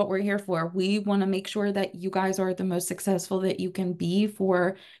that's what we're here for. We want to make sure that you guys are the most successful that you can be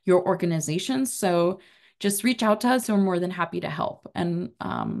for your organization. So just reach out to us. We're more than happy to help. And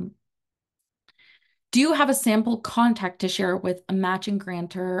do you have a sample contact to share with a matching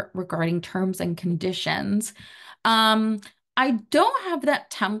grantor regarding terms and conditions? Um, I don't have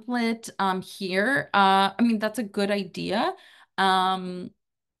that template here. I mean, that's a good idea. Um,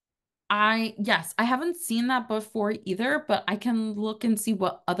 yes, I haven't seen that before either, but I can look and see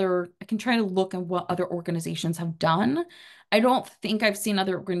I can try to look at what other organizations have done. I don't think I've seen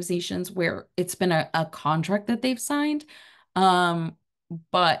other organizations where it's been a contract that they've signed. Um,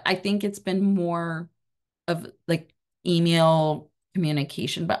 but I think it's been more of like email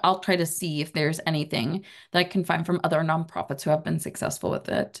communication, but I'll try to see if there's anything that I can find from other nonprofits who have been successful with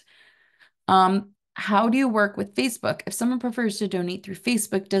it. How do you work with Facebook? If someone prefers to donate through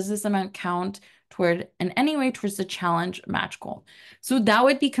Facebook, does this amount count toward in any way towards the challenge match goal? So that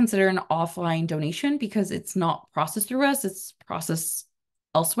would be considered an offline donation because it's not processed through us, it's processed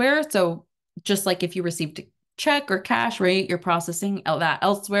elsewhere. So just like if you received a check or cash, right, you're processing that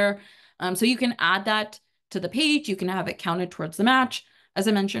elsewhere. So you can add that to the page, you can have it counted towards the match. As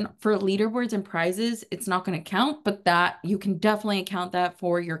I mentioned, for leaderboards and prizes, it's not going to count, but that you can definitely account that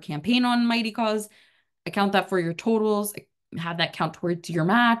for your campaign on Mighty Cause, account that for your totals, have that count towards your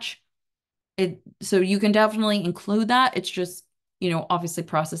match. So you can definitely include that. It's just, obviously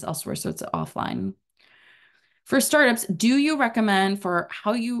processed elsewhere, so it's offline. For startups, do you recommend for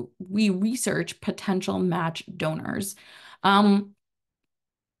how we research potential match donors? Um,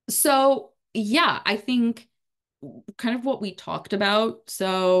 so yeah, I think kind of what we talked about.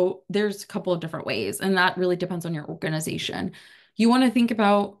 So there's a couple of different ways, and that really depends on your organization. You want to think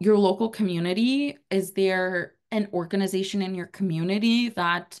about your local community. Is there an organization in your community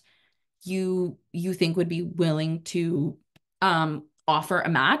that you think would be willing to offer a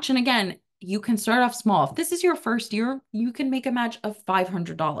match? And again, you can start off small. If this is your first year, you can make a match of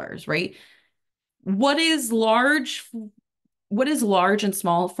 $500, right? What is large and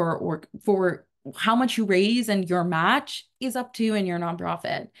small for how much you raise and your match is up to you and your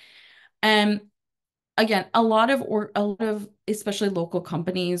nonprofit. And again, a lot of especially local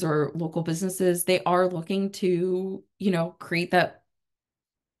companies or local businesses, they are looking to, create that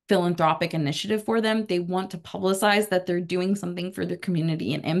philanthropic initiative for them. They want to publicize that they're doing something for their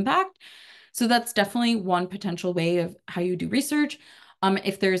community and impact. So that's definitely one potential way of how you do research.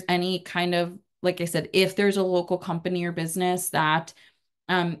 If there's any kind of, like I said, if there's a local company or business that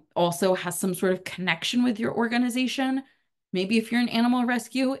also has some sort of connection with your organization. Maybe if you're an animal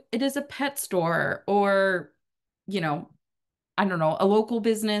rescue, it is a pet store or, you know, I don't know, a local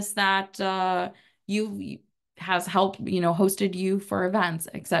business that you has helped, hosted you for events,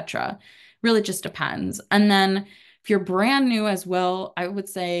 etc. Really just depends. And then if you're brand new as well, I would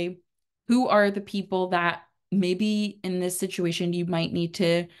say who are the people that maybe in this situation you might need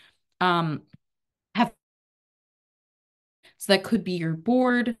to um, have. So that could be your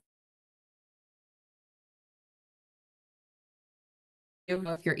board.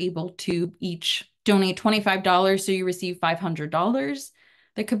 If you're able to each donate $25 so you receive $500,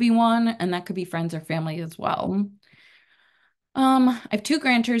 that could be one, and that could be friends or family as well. I have two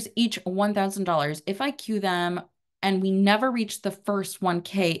grantors, each $1,000. If I queue them and we never reach the first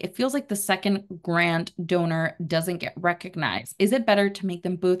 1K, it feels like the second grant donor doesn't get recognized. Is it better to make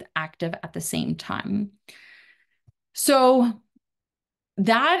them both active at the same time? So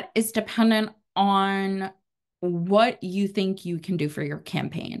that is dependent on what you think you can do for your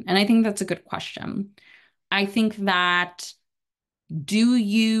campaign. And I think that's a good question. I think that do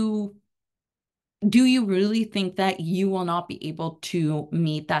you really think that you will not be able to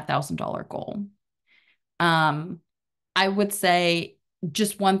meet that $1,000 goal? Um, I would say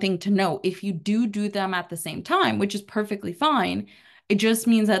just one thing to note, if you do them at the same time, which is perfectly fine, it just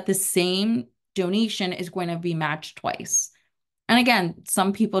means that the same donation is going to be matched twice. And again,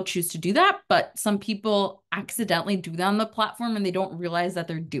 some people choose to do that, but some people accidentally do that on the platform and they don't realize that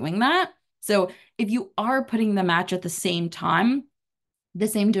they're doing that. So if you are putting the match at the same time, the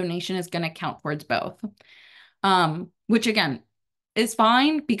same donation is going to count towards both. Which again is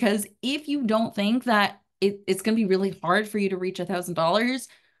fine, because if you don't think that it's going to be really hard for you to reach $1,000,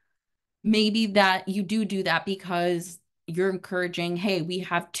 maybe that you do that because you're encouraging, hey, we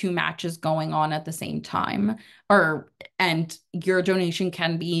have two matches going on at the same time, and your donation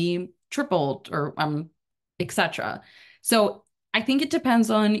can be tripled or etc. So I think it depends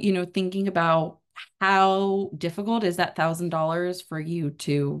on, thinking about how difficult is that $1,000 for you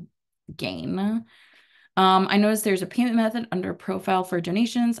to gain. I noticed there's a payment method under profile for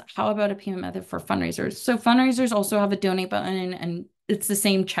donations. How about a payment method for fundraisers? So fundraisers also have a donate button and it's the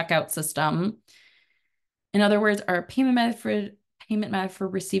same checkout system. In other words, our payment method for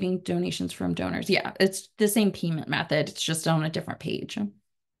receiving donations from donors. Yeah, it's the same payment method. It's just on a different page.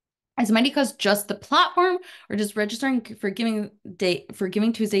 Is Mighty Cause just the platform, or does registering for Giving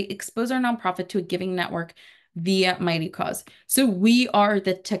Tuesday expose our nonprofit to a giving network via Mighty Cause? So we are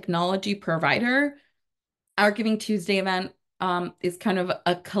the technology provider. Our Giving Tuesday event is kind of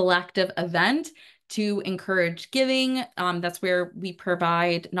a collective event to encourage giving. That's where we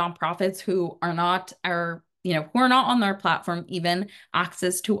provide nonprofits who are not who are not on our platform even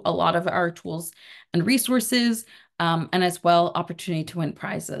access to a lot of our tools and resources, and as well opportunity to win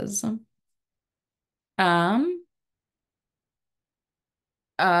prizes. Um,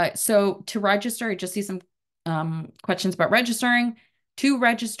 so to register, I just see some questions about registering. To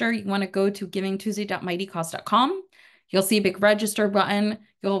register, you want to go to givingtuesday.mightycause.com. You'll see a big register button.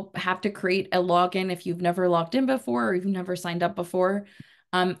 You'll have to create a login if you've never logged in before or you've never signed up before.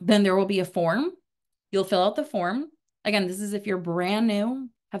 Then there will be a form. You'll fill out the form. Again, this is if you're brand new,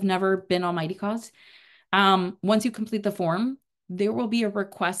 have never been on Mighty Cause. Once you complete the form, there will be a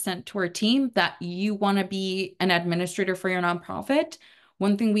request sent to our team that you want to be an administrator for your nonprofit.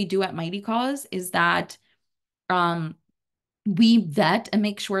 One thing we do at Mighty Cause is that we vet and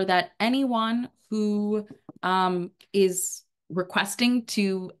make sure that anyone who is requesting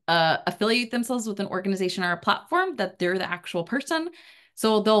to affiliate themselves with an organization or a platform, that they're the actual person.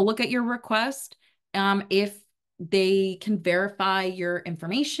 So they'll look at your request. If they can verify your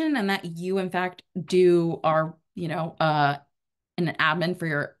information and that you, in fact, are, an admin for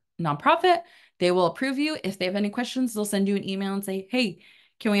your nonprofit, they will approve you. If they have any questions, they'll send you an email and say, hey,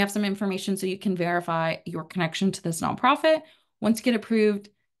 can we have some information so you can verify your connection to this nonprofit? Once you get approved,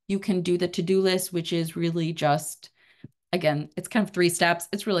 you can do the to-do list, which is really just, again, it's kind of 3 steps.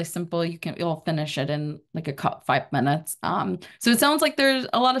 It's really simple. You'll finish it in like 5 minutes. So it sounds like there's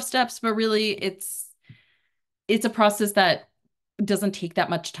a lot of steps, but really it's a process that doesn't take that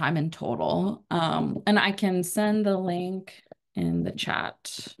much time in total. And I can send the link in the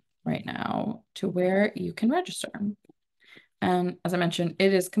chat right now to where you can register. And as I mentioned,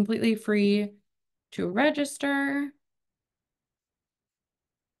 it is completely free to register.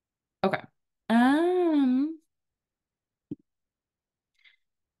 Okay.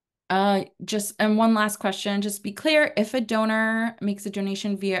 And one last question, just be clear, if a donor makes a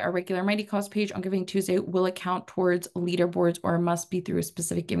donation via a regular Mighty Cause page on Giving Tuesday, will it count towards leaderboards or must be through a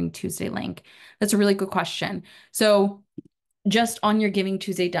specific Giving Tuesday link? That's a really good question. So just on your Giving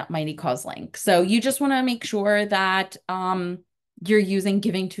Tuesday.Mighty Cause link. So you just want to make sure that you're using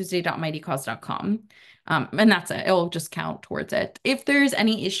givingtuesday.mightycause.com. And that's it. It'll just count towards it. If there's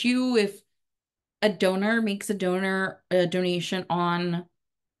any issue, if a donor makes a donation on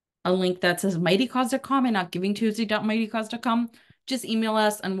a link that says mightycause.com and not givingtuesday.mightycause.com, just email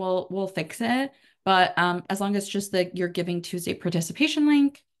us and we'll fix it. But as long as just your Giving Tuesday participation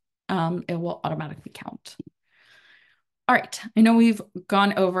link, it will automatically count. All right, I know we've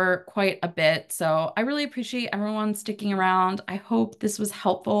gone over quite a bit, so I really appreciate everyone sticking around. I hope this was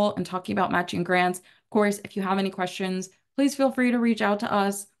helpful in talking about matching grants. Of course, if you have any questions, please feel free to reach out to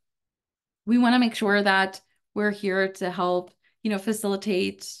us. We want to make sure that we're here to help,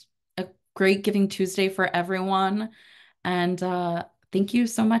 facilitate a great Giving Tuesday for everyone. And thank you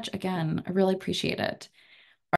so much again. I really appreciate it.